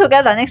 Can we go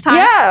together next time?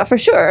 Yeah, for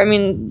sure. I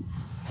mean,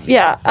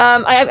 yeah,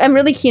 I'm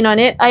really keen on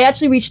it. I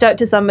actually reached out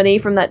to somebody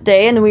from that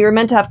day, and we were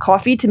meant to have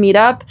coffee to meet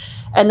up.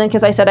 And then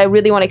because I said I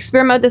really want to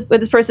experiment with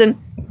this person,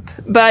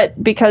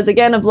 but because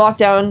again of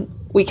lockdown,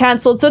 we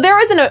canceled. So there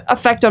is an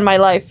effect on my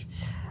life.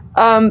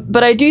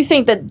 But I do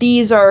think that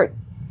these are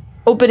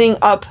opening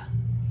up,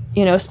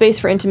 you know, space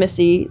for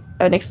intimacy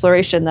and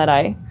exploration that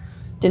I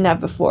didn't have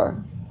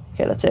before.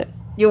 Okay, that's it.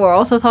 You were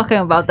also talking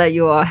about that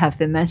you have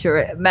been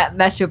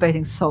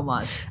masturbating so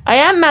much. I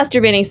am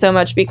masturbating so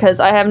much because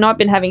I have not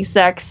been having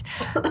sex.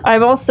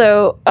 I'm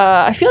also,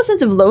 I feel a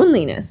sense of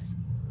loneliness.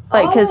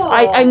 Like, because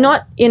I'm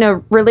not in a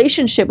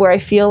relationship where I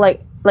feel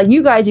like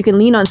you guys, you can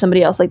lean on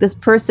somebody else. Like this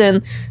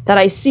person that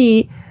I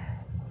see,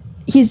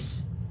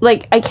 he's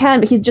like, I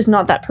can, but he's just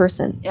not that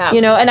person. Yeah.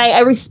 You know, and I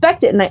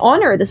respect it and I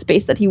honor the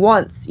space that he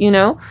wants, you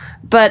know?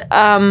 But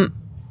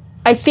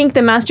I think the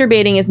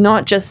masturbating is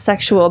not just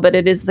sexual, but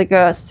it is like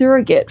a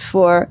surrogate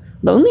for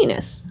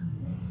loneliness.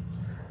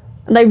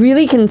 And I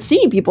really can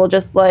see people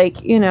just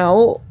like, you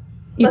know,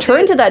 you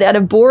turn to that out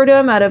of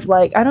boredom, out of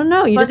like, I don't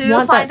know. You just want that. But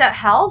do you find that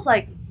helps?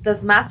 Like,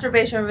 does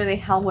masturbation really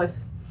help with?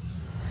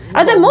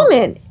 At the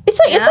moment, it's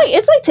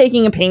like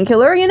taking a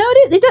painkiller. You know,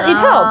 it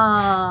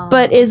helps.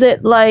 But is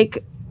it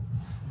like?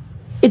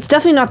 It's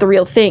definitely not the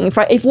real thing.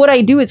 If what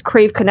I do is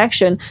crave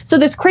connection, so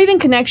there's craving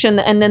connection,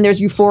 and then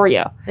there's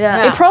euphoria.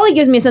 Yeah. It probably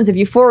gives me a sense of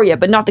euphoria,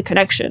 but not the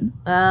connection.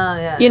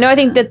 Yeah. You know, I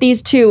think that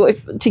these two,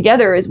 if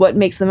together, is what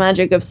makes the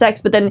magic of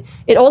sex. But then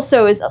it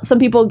also is. Some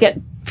people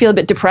feel a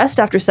bit depressed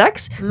after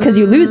sex because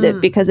you lose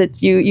it because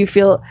it's you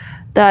feel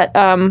that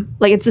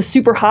like it's a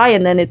super high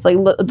and then it's like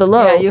the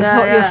low.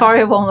 Yeah,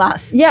 euphoria won't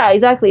last. Yeah,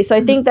 exactly. So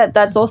I think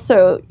that's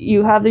also,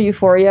 you have the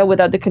euphoria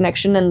without the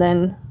connection, and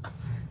then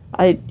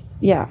I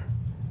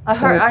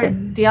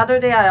heard the other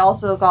day I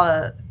also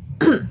got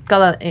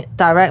a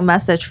direct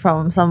message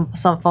from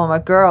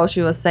a girl.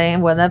 She was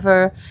saying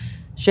whenever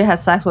she had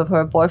sex with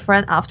her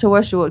boyfriend,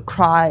 afterwards she would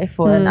cry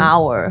for an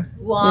hour.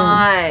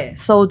 Why?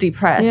 So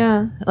depressed.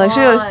 Yeah. Like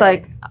she was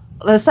like,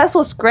 the sex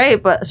was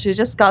great, but she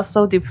just got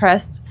so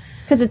depressed.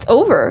 Because it's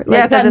over. Like,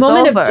 yeah, that it's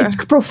moment over.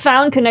 of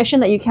profound connection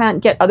that you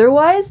can't get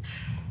otherwise,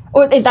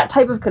 or that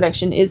type of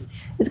connection it's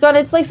gone.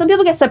 It's like some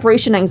people get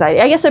separation anxiety.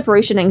 I get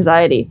separation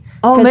anxiety.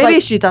 Oh, maybe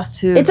like, she does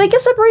too. It's like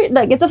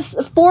it's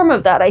a form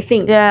of that, I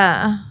think.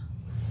 Yeah.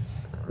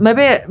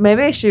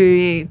 Maybe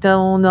she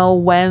don't know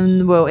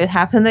when will it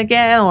happen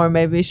again, or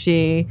maybe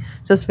she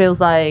just feels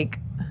like,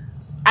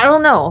 I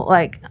don't know.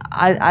 Like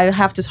I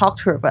have to talk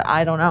to her, but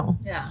I don't know.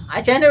 Yeah,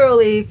 I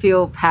generally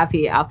feel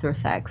happy after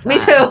sex. Me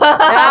too.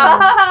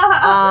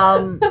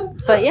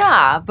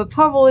 But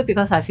probably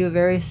because I feel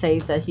very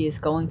safe that he is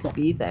going to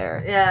be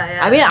there. Yeah.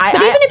 I mean, But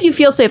even if you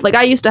feel safe, like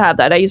I used to have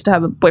that. I used to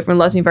have a boyfriend who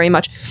loves me very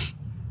much.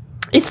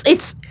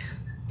 It's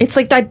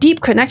like that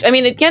deep connection. I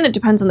mean, again, it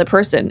depends on the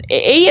person.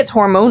 It's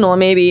hormonal,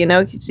 maybe, you know,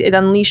 it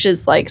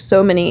unleashes like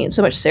so much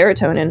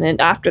serotonin,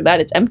 and after that,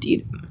 it's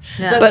emptied.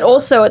 Yeah. But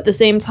also at the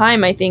same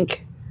time, I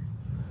think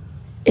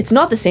it's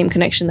not the same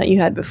connection that you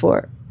had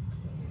before.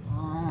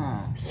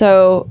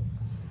 So,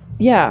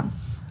 yeah,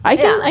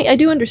 I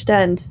do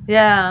understand.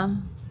 Yeah.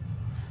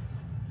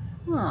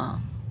 Huh.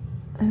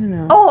 I don't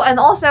know. Oh, and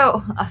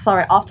also,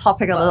 sorry, off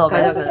topic a little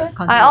bit.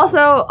 I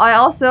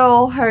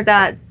also heard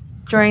that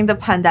during the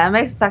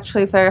pandemic, it's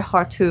actually very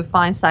hard to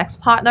find sex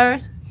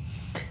partners.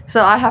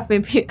 So I have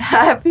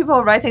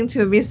people writing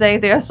to me saying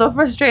they are so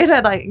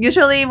frustrated. Like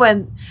usually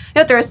when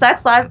their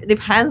sex life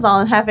depends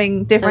on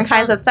having different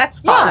kinds of sex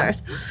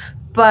partners. Yeah.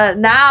 But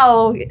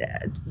now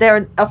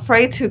they're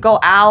afraid to go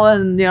out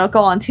and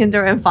go on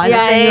Tinder and find a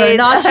date. You're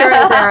not sure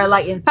if they're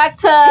like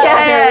infected, or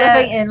they're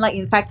living in like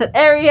infected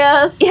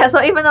areas. Yeah,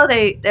 so even though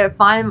they're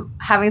fine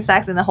having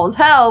sex in a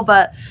hotel,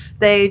 but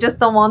they just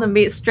don't want to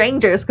meet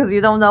strangers because you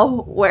don't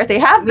know where they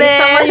have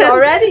been. Someone you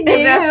already knew.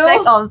 If they're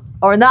sick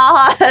or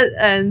not,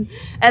 and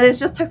it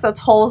just takes a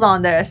toll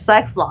on their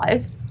sex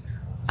life.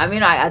 I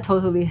mean, I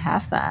totally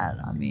have that.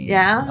 I mean,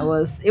 yeah,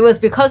 it was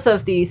because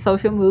of the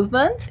social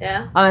movement.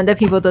 Yeah, and that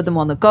people didn't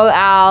want to go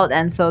out,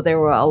 and so there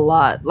were a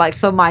lot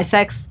so my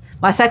sex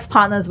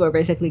partners were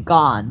basically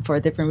gone for a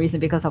different reason,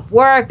 because of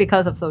work,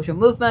 because of social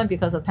movement,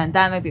 because of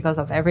pandemic, because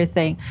of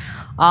everything.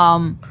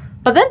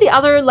 But then the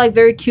other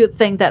very cute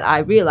thing that I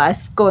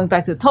realized going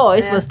back to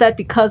toys was that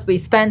because we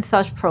spent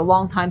such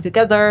prolonged time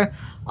together,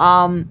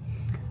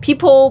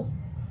 people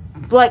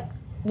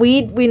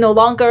we no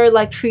longer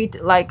treat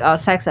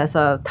sex as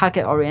a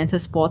target oriented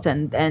sport,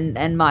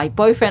 and my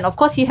boyfriend, of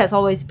course, he has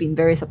always been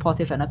very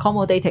supportive and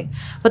accommodating,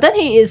 but then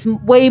he is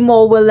way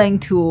more willing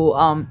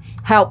to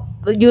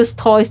use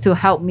toys to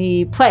help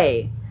me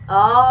play.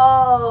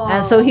 Oh.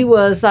 And so he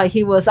was I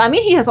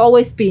mean, he has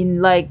always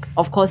been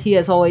of course he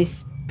has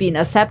always been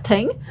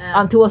accepting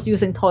towards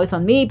using toys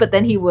on me, but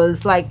then he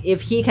was like, if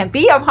he can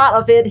be a part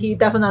of it, he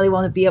definitely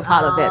want to be a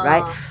part of it,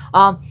 right?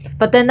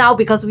 But then now,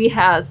 because we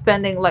had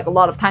spending like a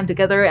lot of time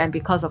together, and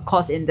because of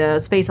course in the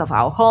space of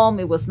our home,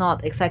 it was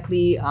not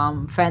exactly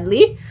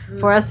friendly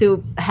for us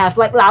to have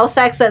like loud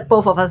sex that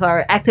both of us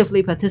are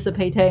actively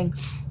participating.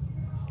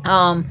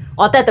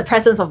 Or that the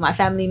presence of my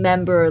family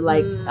member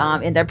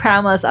in their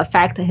parameters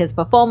affect his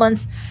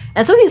performance,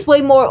 and so he's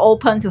way more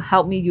open to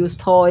help me use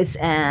toys,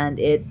 and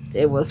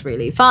it was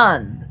really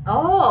fun.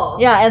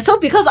 Yeah, and so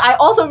because I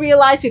also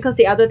realized, because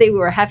the other day we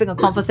were having a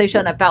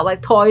conversation about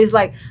like toys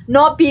like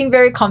not being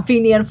very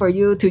convenient for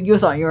you to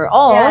use on your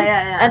own,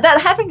 and that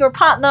having your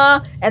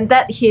partner and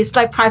that his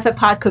like private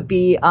part could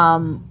be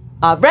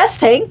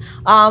resting,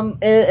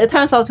 it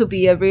turns out to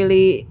be a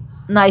really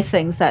nice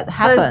things that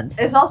happened.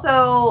 So it's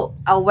also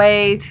a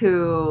way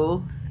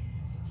to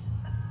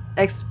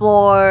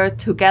explore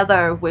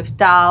together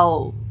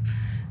without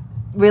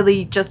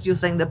really just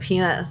using the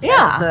penis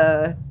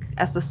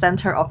as the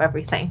center of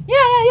everything.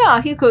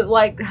 Yeah. He could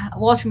like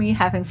watch me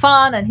having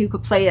fun, and he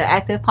could play an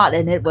active part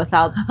in it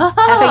without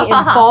having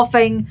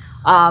involving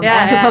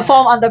and to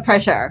perform under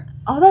pressure.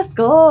 Oh, that's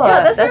good.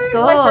 Yeah, that's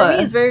good. Like for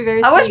me, it's very,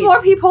 very I sweet. wish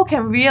more people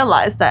can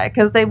realize that,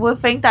 because they would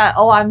think that,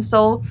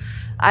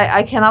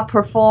 I cannot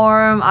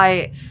perform,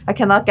 I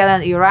cannot get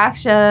an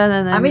erection,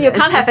 and then I mean, you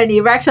can't have an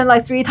erection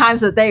like 3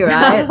 times a day,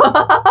 right?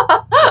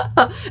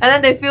 And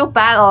then they feel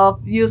bad of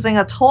using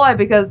a toy,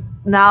 because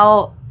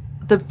now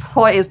the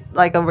toy is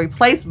like a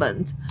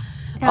replacement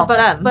of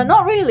them. But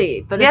not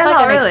really. But it's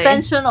like an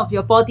extension of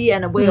your body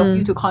and a way of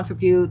you to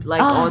contribute,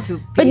 like or to.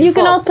 But you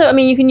can also, I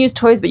mean, you can use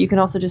toys, but you can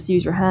also just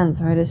use your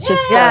hands, right? It's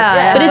just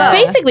but it's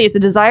basically it's a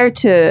desire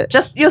to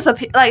just use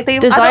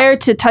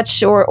to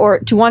touch or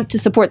to want to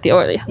support the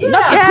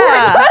not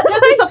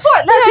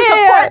support. to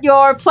support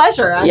your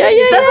pleasure. That's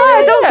why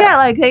I don't get,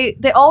 like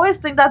they always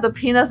think that the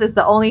penis is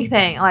the only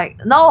thing.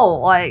 Like no,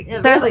 like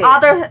there's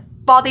other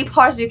body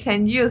parts you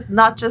can use,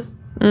 not just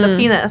the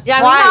penis.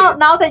 Yeah, I mean,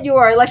 now that you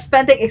are like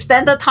spending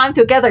extended time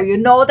together, you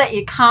know that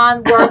it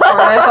can't work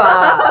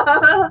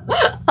forever.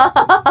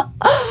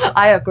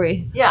 I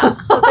agree. Yeah,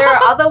 so there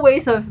are other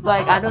ways of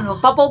like, I don't know,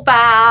 bubble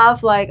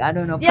bath, like I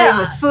don't know, playing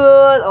with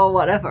food or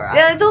whatever. Right?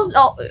 Yeah, I don't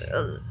know.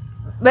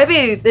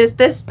 Maybe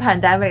this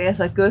pandemic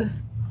is a good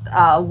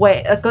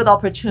a good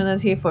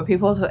opportunity for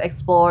people to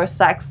explore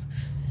sex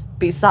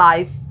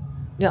besides,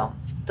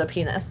 the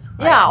penis.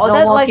 Or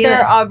that like penis.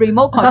 There are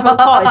remote control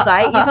toys,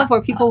 right? Even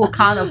for people who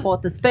can't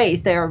afford the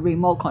space, there are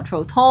remote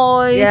control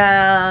toys.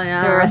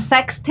 Yeah. There are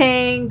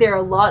sexting. There are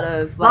a lot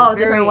of like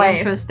very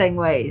interesting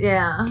ways.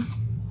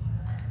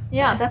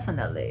 Yeah,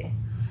 definitely.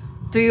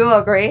 Do you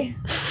agree?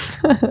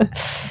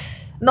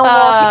 No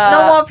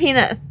more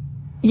penis.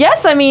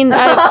 Yes, I mean,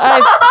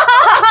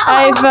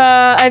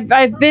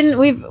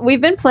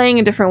 we've been playing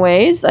in different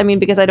ways. I mean,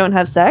 because I don't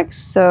have sex,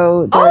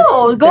 so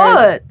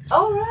good.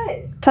 All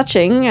right.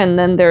 Touching, and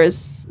then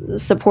there's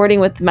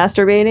supporting with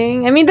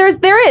masturbating. I mean, there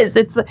is.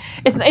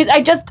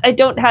 I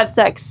don't have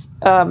sex.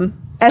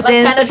 As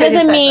in,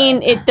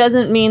 it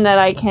doesn't mean that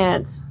I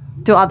can't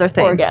do other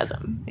things.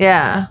 Orgasm.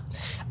 Yeah.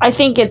 I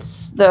think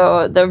it's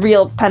the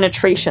real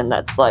penetration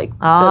that's like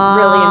the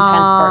really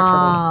intense part for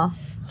me.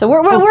 So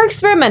we're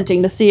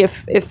experimenting to see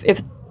if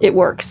it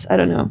works. I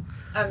don't know.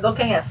 I'm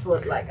looking at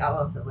food like out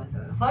of the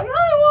window. It's like,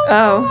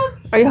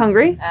 are you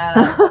hungry?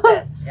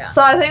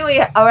 So I think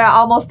we're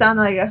almost done.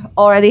 Like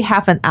already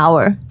half an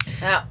hour.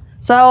 Yeah.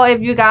 So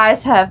if you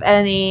guys have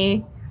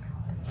any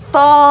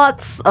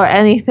thoughts or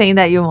anything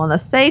that you want to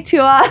say to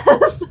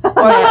us,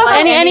 or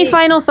any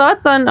final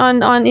thoughts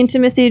on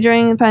intimacy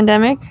during the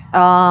pandemic?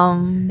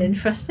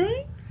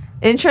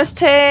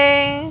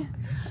 Interesting.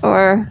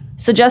 Or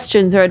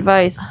suggestions or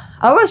advice?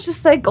 I would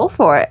just say go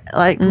for it.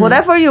 Like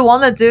whatever you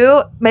want to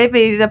do,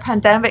 maybe the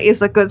pandemic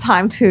is a good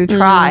time to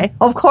try.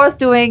 Of course,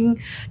 doing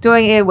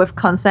it with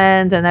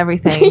consent and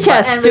everything.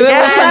 Yes, do it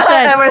with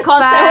consent. And respect.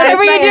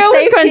 Whatever you do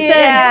with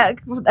consent.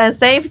 And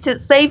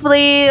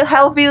safely,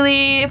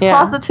 healthily,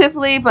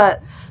 positively.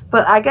 But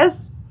I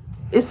guess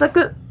it's a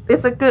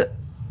good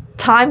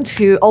time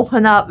to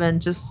open up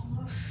and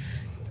just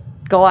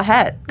go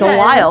ahead, go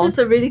wild. It's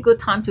just a really good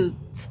time to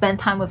spend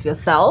time with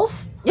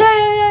yourself.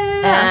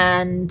 Yeah.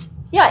 And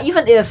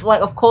even if,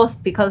 like, of course,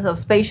 because of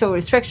spatial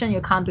restriction,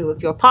 you can't be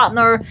with your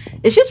partner,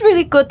 it's just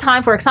really good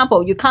time. For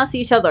example, you can't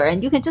see each other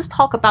and you can just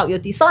talk about your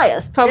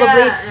desires.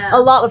 Probably a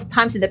lot of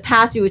times in the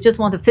past, you would just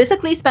want to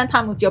physically spend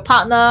time with your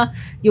partner.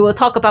 You will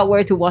talk about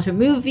where to watch a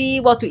movie,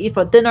 what to eat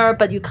for dinner,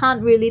 but you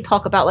can't really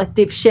talk about like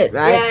deep shit,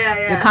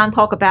 right? You can't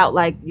talk about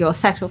like your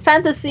sexual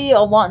fantasy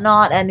or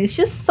whatnot. And it's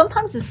just,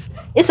 sometimes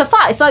it's a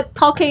fun. It's like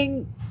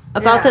talking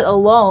about it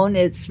alone.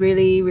 It's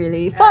really,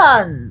 really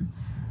fun.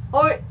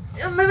 Or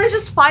maybe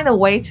just find a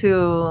way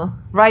to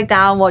write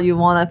down what you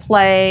want to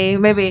play,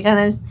 maybe, and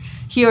then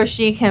he or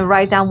she can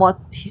write down what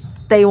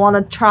they want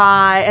to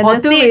try, and or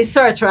then do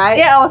research, right?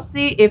 Yeah, or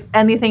see if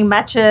anything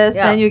matches.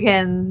 Then you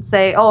can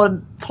say,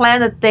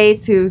 plan a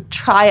date to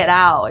try it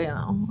out,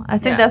 I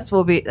think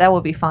that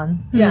will be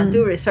fun. Yeah,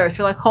 do research,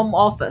 like home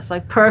office,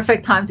 like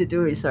perfect time to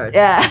do research.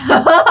 Yeah.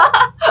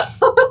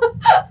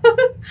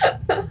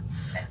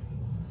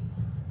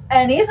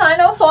 Any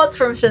final thoughts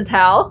from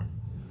Chantal?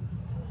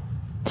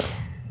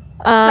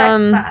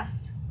 Sex fast.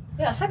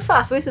 Yeah, sex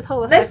fast. We should talk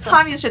about Next sex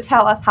time you should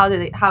tell us how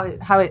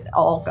it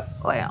all go.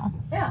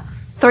 Yeah.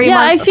 3 Yeah,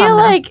 I months. feel from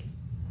now. like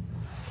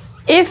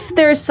if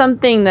there's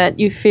something that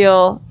you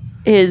feel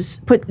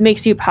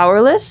makes you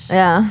powerless,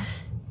 Yeah.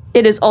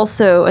 it is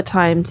also a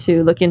time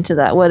to look into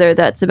that, whether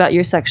that's about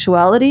your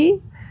sexuality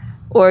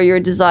or your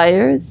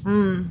desires,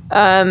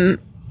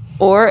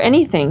 or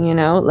anything, you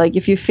know, like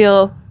if you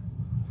feel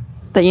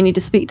that you need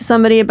to speak to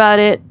somebody about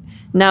it,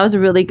 now is a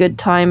really good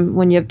time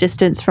when you have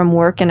distance from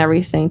work and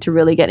everything to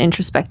really get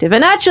introspective.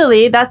 And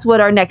actually, that's what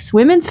our next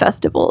Women's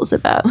Festival is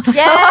about.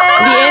 Yeah.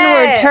 The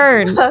inward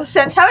turn.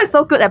 Chantal is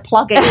so good at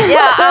plugging.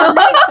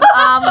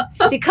 Yeah,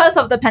 because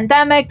of the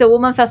pandemic, the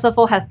Women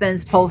Festival has been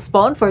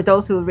postponed. For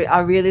those who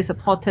are really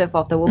supportive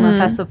of the Women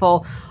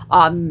Festival,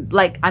 in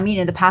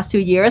the past 2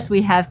 years,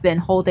 we have been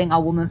holding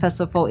our Women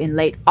Festival in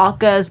late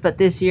August, but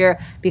this year,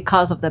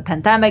 because of the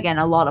pandemic and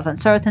a lot of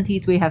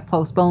uncertainties, we have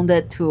postponed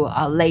it to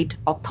late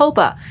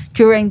October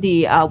during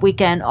the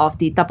weekend of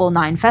the Double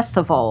Nine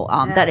Festival.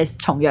 That is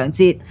重陽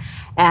節.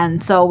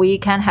 And so we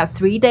can have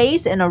 3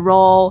 days in a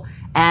row,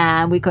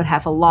 and we could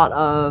have a lot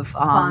of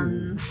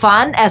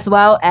fun as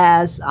well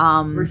as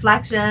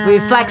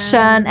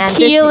reflection and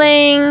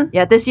Healing.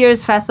 this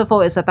year's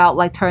festival is about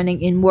like turning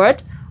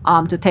inward,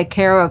 to take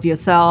care of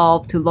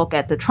yourself, to look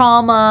at the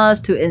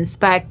traumas, to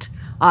inspect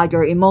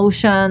your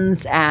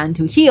emotions, and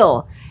to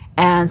heal.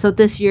 And so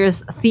this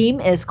year's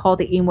theme is called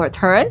the Inward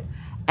Turn.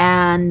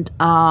 And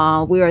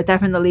we are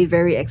definitely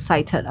very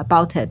excited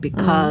about it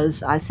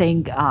because I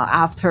think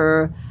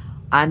after,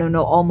 I don't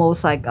know,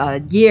 almost like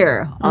a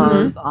year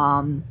of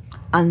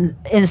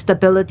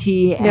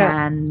instability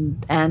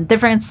and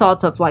different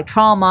sorts of like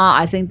trauma,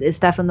 I think it's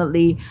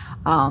definitely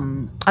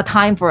a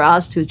time for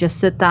us to just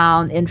sit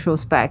down,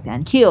 introspect,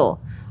 and heal.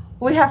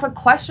 We have a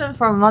question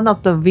from one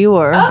of the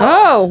viewers.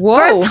 Oh, whoa.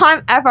 First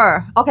time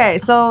ever. Okay,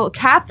 so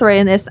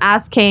Catherine is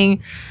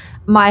asking,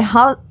 my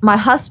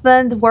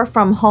husband worked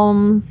from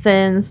home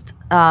since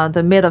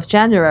the mid of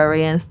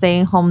January and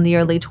staying home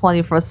nearly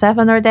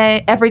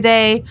 24/7 every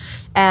day,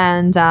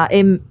 and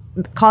it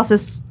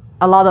causes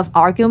a lot of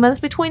arguments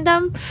between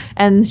them,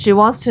 and she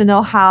wants to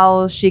know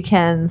how she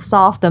can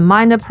solve the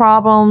minor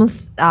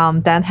problems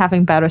than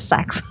having better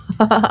sex.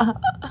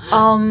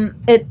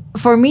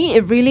 For me,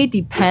 it really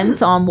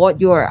depends on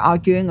what you're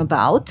arguing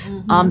about.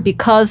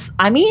 Because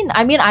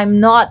I'm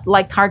not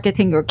like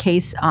targeting your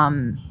case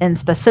in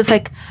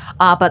specific,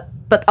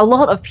 but a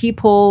lot of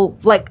people,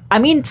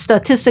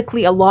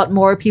 statistically, a lot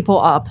more people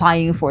are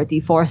applying for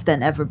divorce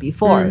than ever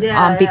before.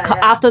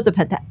 After the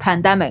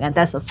pandemic, and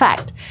that's a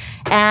fact.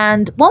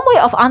 And one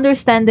way of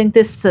understanding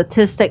this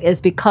statistic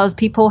is because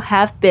people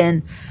have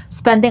been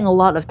spending a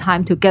lot of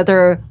time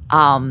together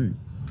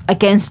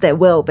against their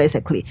will,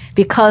 basically.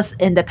 Because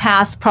in the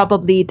past,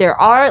 probably there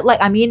are,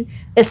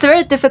 it's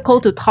very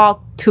difficult to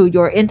talk to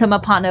your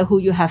intimate partner who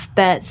you have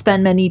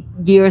spent many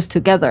years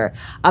together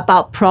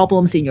about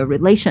problems in your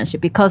relationship,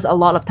 because a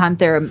lot of time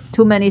there are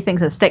too many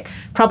things at stake.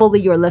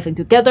 Probably you're living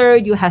together,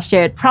 you have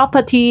shared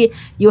property,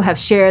 you have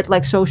shared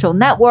like social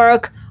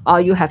network,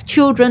 you have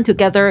children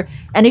together,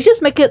 and it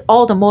just make it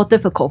all the more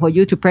difficult for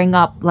you to bring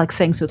up like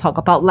things to talk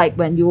about, like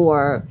when you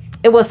were.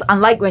 It was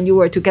unlike when you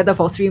were together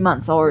for 3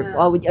 months or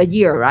a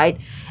year, right?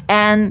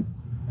 And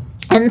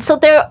so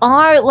there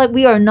are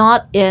we are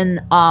not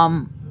in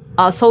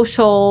a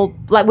social,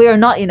 we are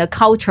not in a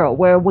culture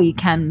where we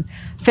can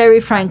very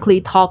frankly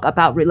talk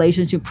about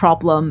relationship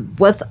problem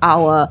with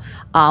our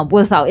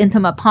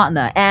intimate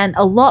partner. And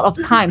a lot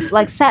of times,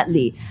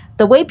 sadly,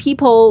 the way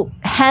people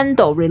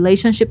handle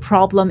relationship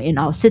problem in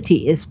our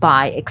city is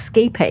by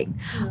escaping.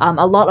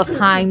 A lot of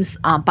times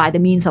by the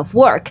means of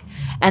work.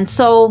 And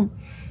so,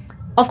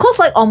 of course,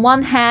 on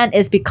one hand,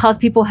 it's because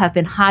people have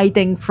been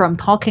hiding from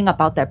talking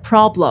about their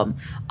problem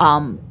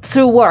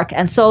through work.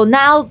 And so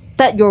now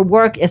that your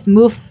work is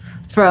moved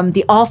from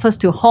the office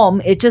to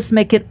home, it just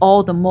make it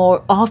all the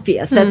more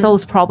obvious that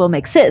those problems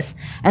exist.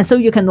 And so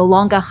you can no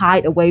longer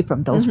hide away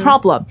from those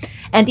problems.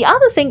 And the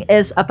other thing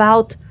is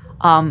about,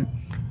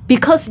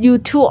 because you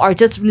two are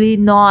just really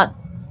not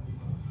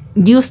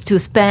used to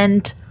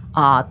spend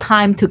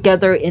time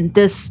together in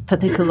this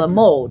particular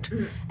mode,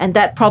 and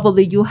that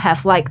probably you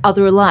have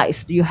other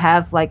lives. You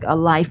have a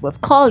life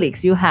with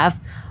colleagues, you have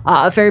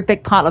a very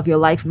big part of your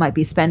life might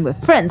be spent with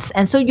friends,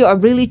 and so you are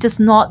really just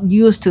not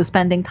used to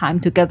spending time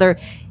together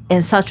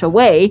in such a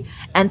way,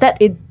 and that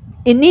it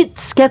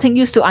needs getting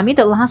used to.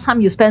 The last time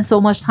you spent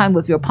so much time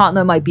with your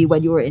partner might be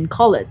when you were in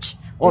college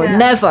or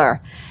never.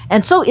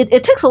 And so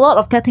it takes a lot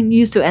of getting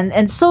used to,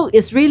 and so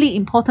it's really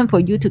important for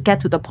you to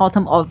get to the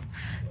bottom of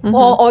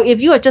or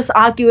if you are just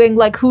arguing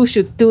who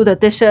should do the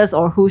dishes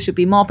or who should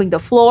be mopping the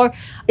floor,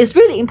 it's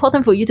really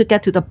important for you to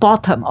get to the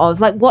bottom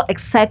of what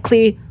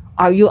exactly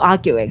are you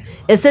arguing?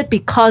 Is it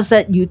because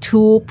that you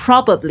two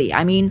probably,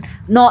 I mean,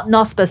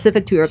 not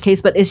specific to your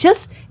case, but is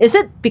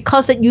it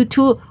because that you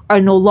two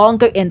are no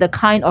longer in the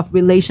kind of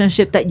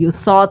relationship that you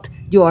thought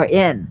you are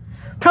in?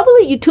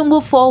 Probably you two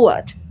move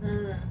forward.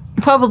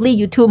 Probably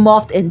you two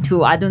morphed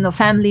into, I don't know,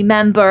 family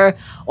member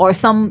or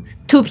some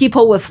two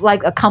people with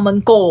like a common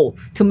goal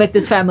to make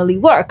this family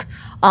work.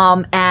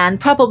 And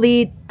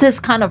probably this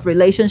kind of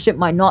relationship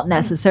might not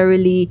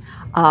necessarily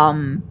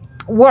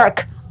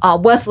work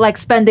with like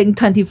spending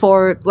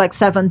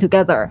 24/7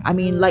 together. I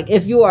mean, like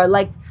if you are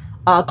like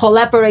a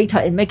collaborator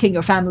in making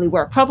your family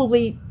work,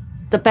 probably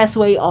the best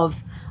way of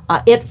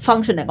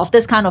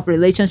this kind of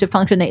relationship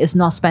functioning is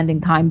not spending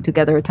time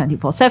together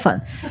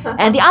 24/7.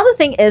 And the other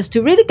thing is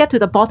to really get to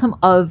the bottom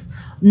of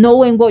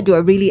knowing what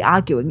you're really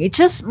arguing. It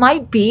just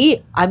might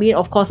be, I mean,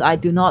 of course, I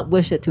do not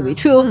wish it to be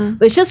true,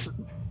 but it just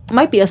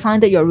might be a sign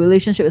that your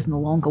relationship is no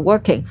longer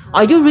working.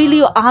 Are you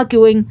really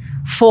arguing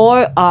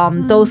for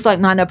those like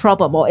minor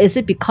problem, or is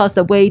it because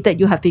the way that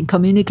you have been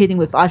communicating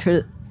with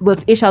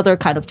each other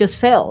kind of just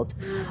failed?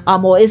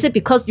 Or is it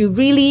because you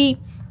really,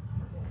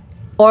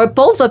 or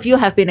both of you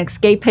have been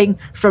escaping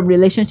from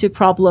relationship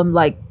problem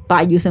like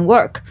by using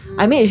work?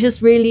 I mean, it's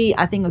just really,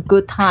 I think, a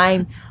good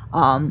time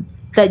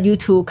that you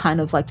two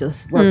kind of like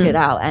just work it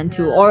out, and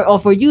or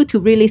for you to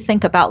really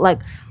think about like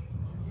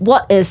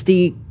what is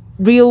the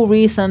real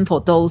reason for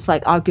those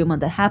like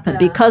argument that happen.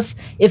 Because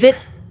if it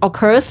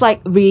occurs like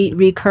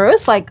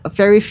recurs like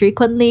very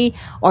frequently,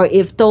 or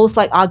if those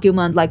like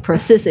argument like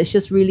persist, it's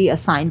just really a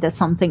sign that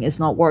something is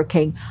not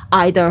working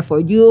either for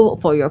you,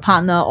 for your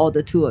partner, or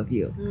the two of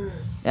you.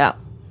 Yeah.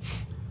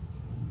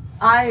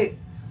 I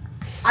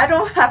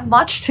don't have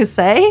much to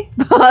say,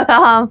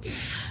 but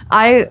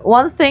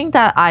one thing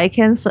that I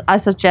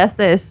suggest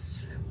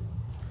is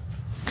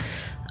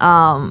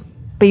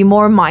be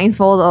more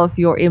mindful of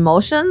your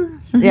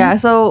emotions. Yeah.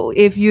 So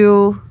if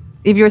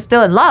you're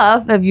still in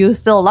love, if you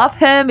still love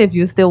him, if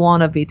you still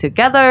want to be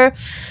together,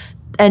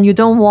 and you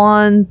don't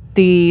want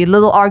the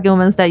little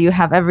arguments that you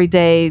have every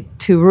day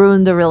to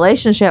ruin the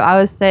relationship, I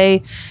would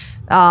say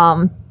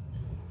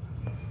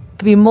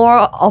be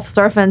more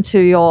observant to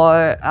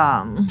your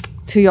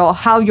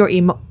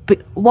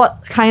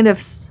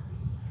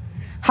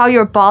how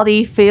your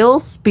body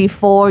feels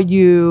before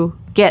you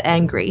get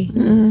angry.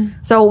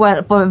 So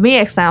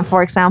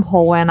for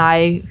example, when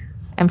I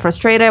am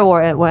frustrated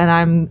or when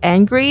I'm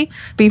angry,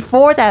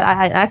 before that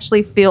I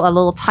actually feel a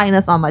little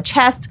tightness on my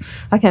chest.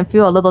 I can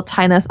feel a little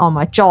tightness on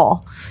my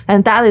jaw,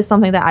 and that is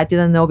something that I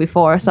didn't know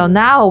before. So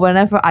now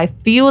whenever I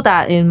feel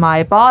that in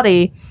my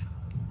body,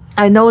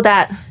 I know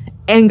that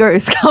anger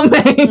is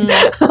coming.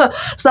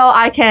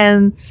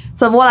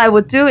 So what I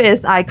would do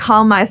is I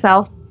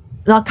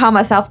not calm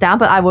myself down,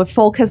 but I would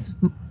focus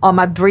on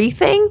my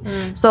breathing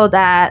so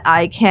that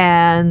I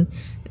can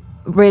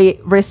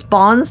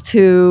respond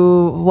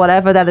to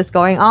whatever that is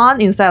going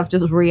on instead of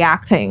just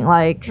reacting,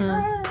 like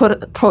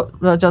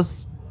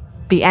just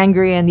be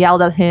angry and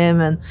yell at him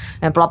and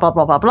blah blah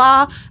blah blah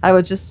blah. I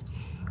would just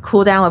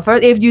cool down at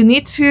first. If you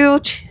need to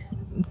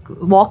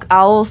walk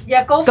out,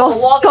 go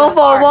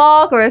for a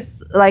walk, or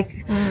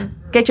like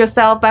get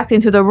yourself back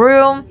into the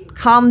room,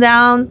 calm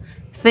down,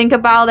 think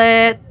about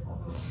it,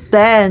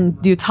 then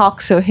you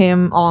talk to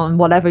him on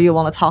whatever you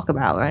want to talk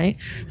about, right?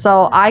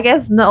 So I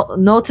guess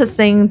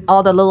noticing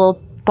all the little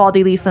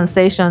bodily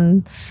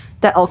sensation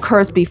that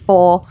occurs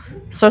before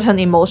certain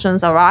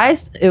emotions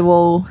arise, it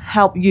will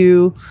help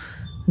you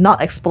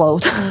not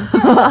explode.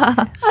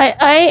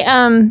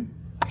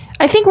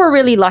 I think we're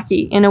really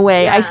lucky in a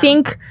way. I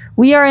think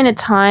we are in a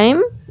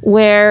time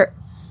where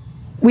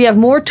we have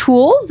more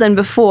tools than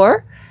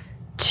before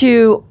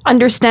to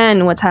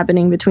understand what's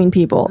happening between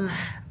people.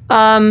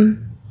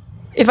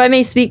 If I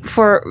may speak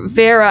for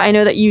Vera, I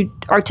know that you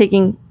are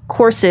taking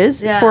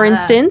courses, for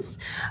instance,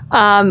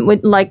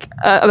 with like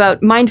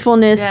about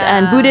mindfulness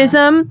and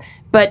Buddhism.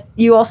 But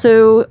you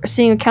also are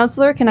seeing a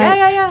counselor?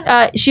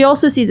 She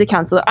also sees a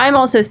counselor. I'm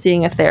also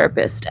seeing a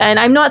therapist. And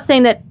I'm not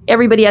saying that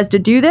everybody has to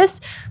do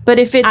this, but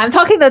if it's... I'm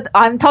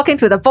talking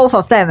to the both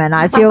of them, and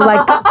I feel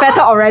like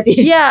better already.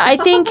 Yeah, I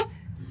think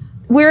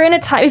we're in a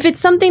time... If it's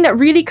something that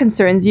really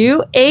concerns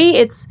you,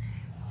 it's...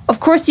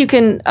 Of course, you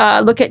can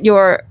look at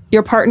your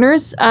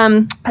partner's,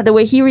 the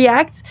way he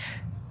reacts,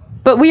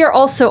 but we are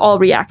also all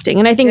reacting.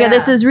 And I think that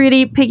this is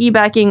really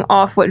piggybacking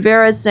off what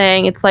Vera's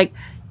saying. It's like...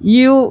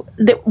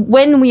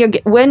 when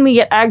we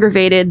get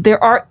aggravated,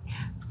 there are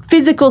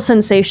physical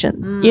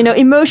sensations.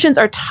 Emotions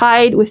are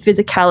tied with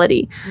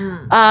physicality,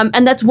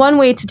 and that's one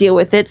way to deal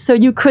with it. So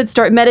you could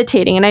start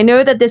meditating, and I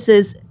know that this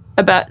is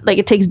about like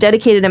it takes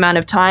dedicated amount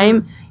of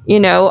time,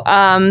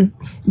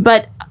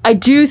 but I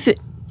do.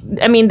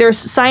 There's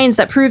science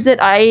that proves it.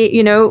 I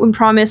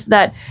promise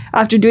that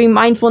after doing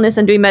mindfulness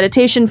and doing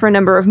meditation for a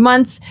number of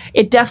months,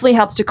 it definitely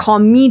helps to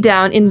calm me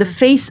down in the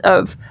face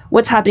of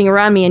what's happening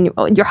around me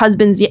and your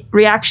husband's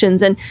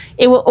reactions. And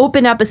it will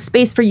open up a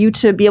space for you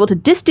to be able to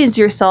distance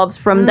yourselves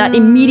from that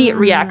immediate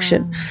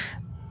reaction.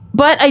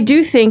 But I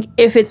do think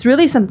if it's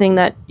really something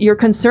that you're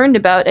concerned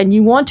about and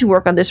you want to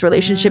work on this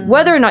relationship,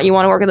 whether or not you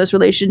want to work on this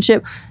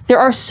relationship, there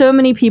are so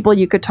many people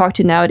you could talk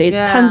to nowadays.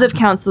 Yeah. Tons of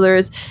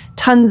counselors,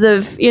 tons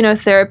of,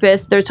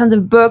 therapists. There's tons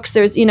of books.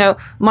 There's,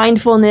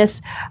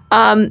 mindfulness.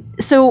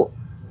 So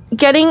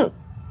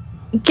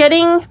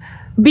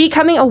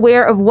becoming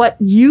aware of what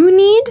you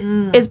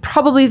need is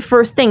probably the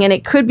first thing. And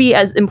it could be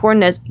as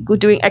important as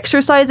doing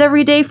exercise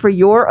every day for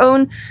your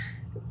own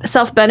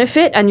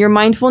self-benefit and your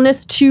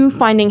mindfulness, to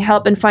finding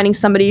help and finding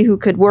somebody who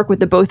could work with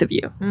the both of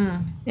you.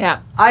 Yeah.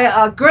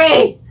 I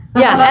agree.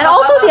 Yeah, and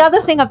also the other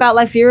thing about,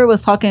 like Vera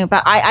was talking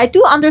about, I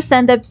do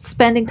understand that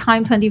spending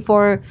time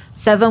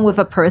 24/7 with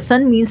a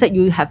person means that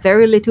you have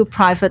very little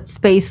private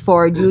space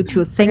for you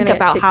to think gonna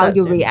about kick how that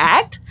you soon.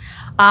 react.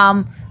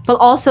 But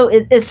also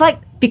it's like,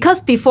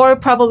 because before,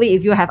 probably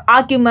if you have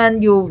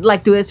argument, you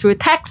like do it through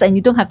text and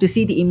you don't have to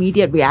see the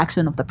immediate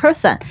reaction of the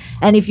person.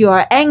 And if you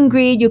are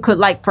angry, you could,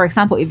 like, for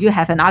example, if you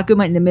have an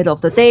argument in the middle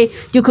of the day,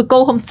 you could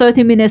go home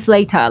 30 minutes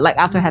later, like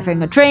after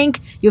having a drink,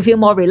 you feel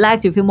more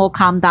relaxed, you feel more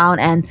calmed down,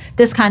 and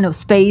this kind of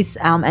space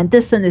and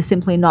distance is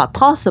simply not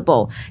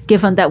possible,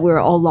 given that we're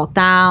all locked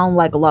down,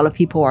 like a lot of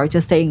people are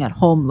just staying at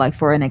home, like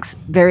for an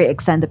very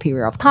extended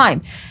period of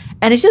time.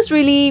 And it's just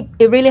really,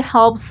 it really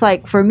helps,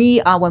 like for me,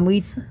 when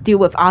we deal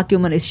with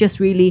argument, it's just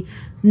really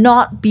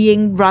not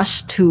being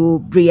rushed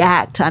to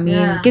react. I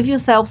mean, give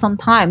yourself some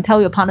time.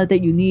 Tell your partner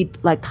that you need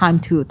like time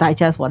to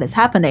digest what is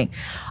happening.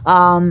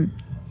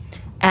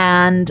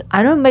 And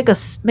I don't make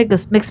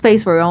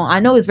space for your own. I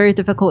know it's very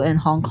difficult in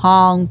Hong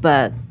Kong,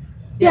 but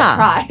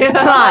Try.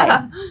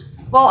 try.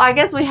 Well, I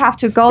guess we have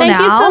to go now.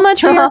 Thank you so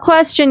much for your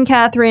question,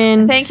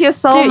 Catherine. Thank you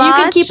so You much.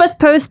 can keep us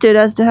posted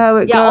as to how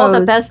it goes. Yeah, all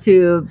the best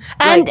to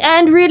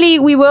And really,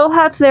 we will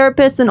have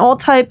therapists and all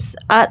types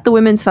at the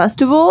Women's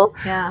Festival.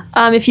 Yeah.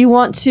 If you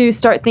want to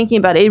start thinking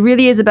about it, it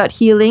really is about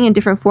healing and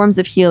different forms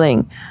of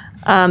healing.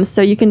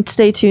 So you can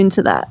stay tuned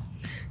to that.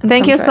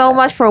 Thank you so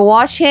much for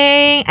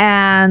watching,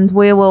 and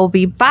we will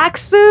be back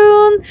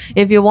soon.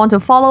 If you want to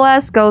follow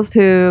us, go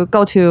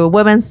to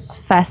Women's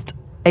Fest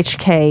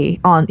HK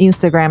on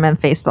Instagram and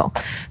Facebook.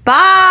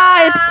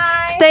 Bye.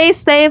 Stay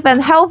safe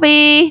and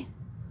healthy.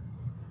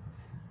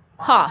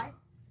 Huh.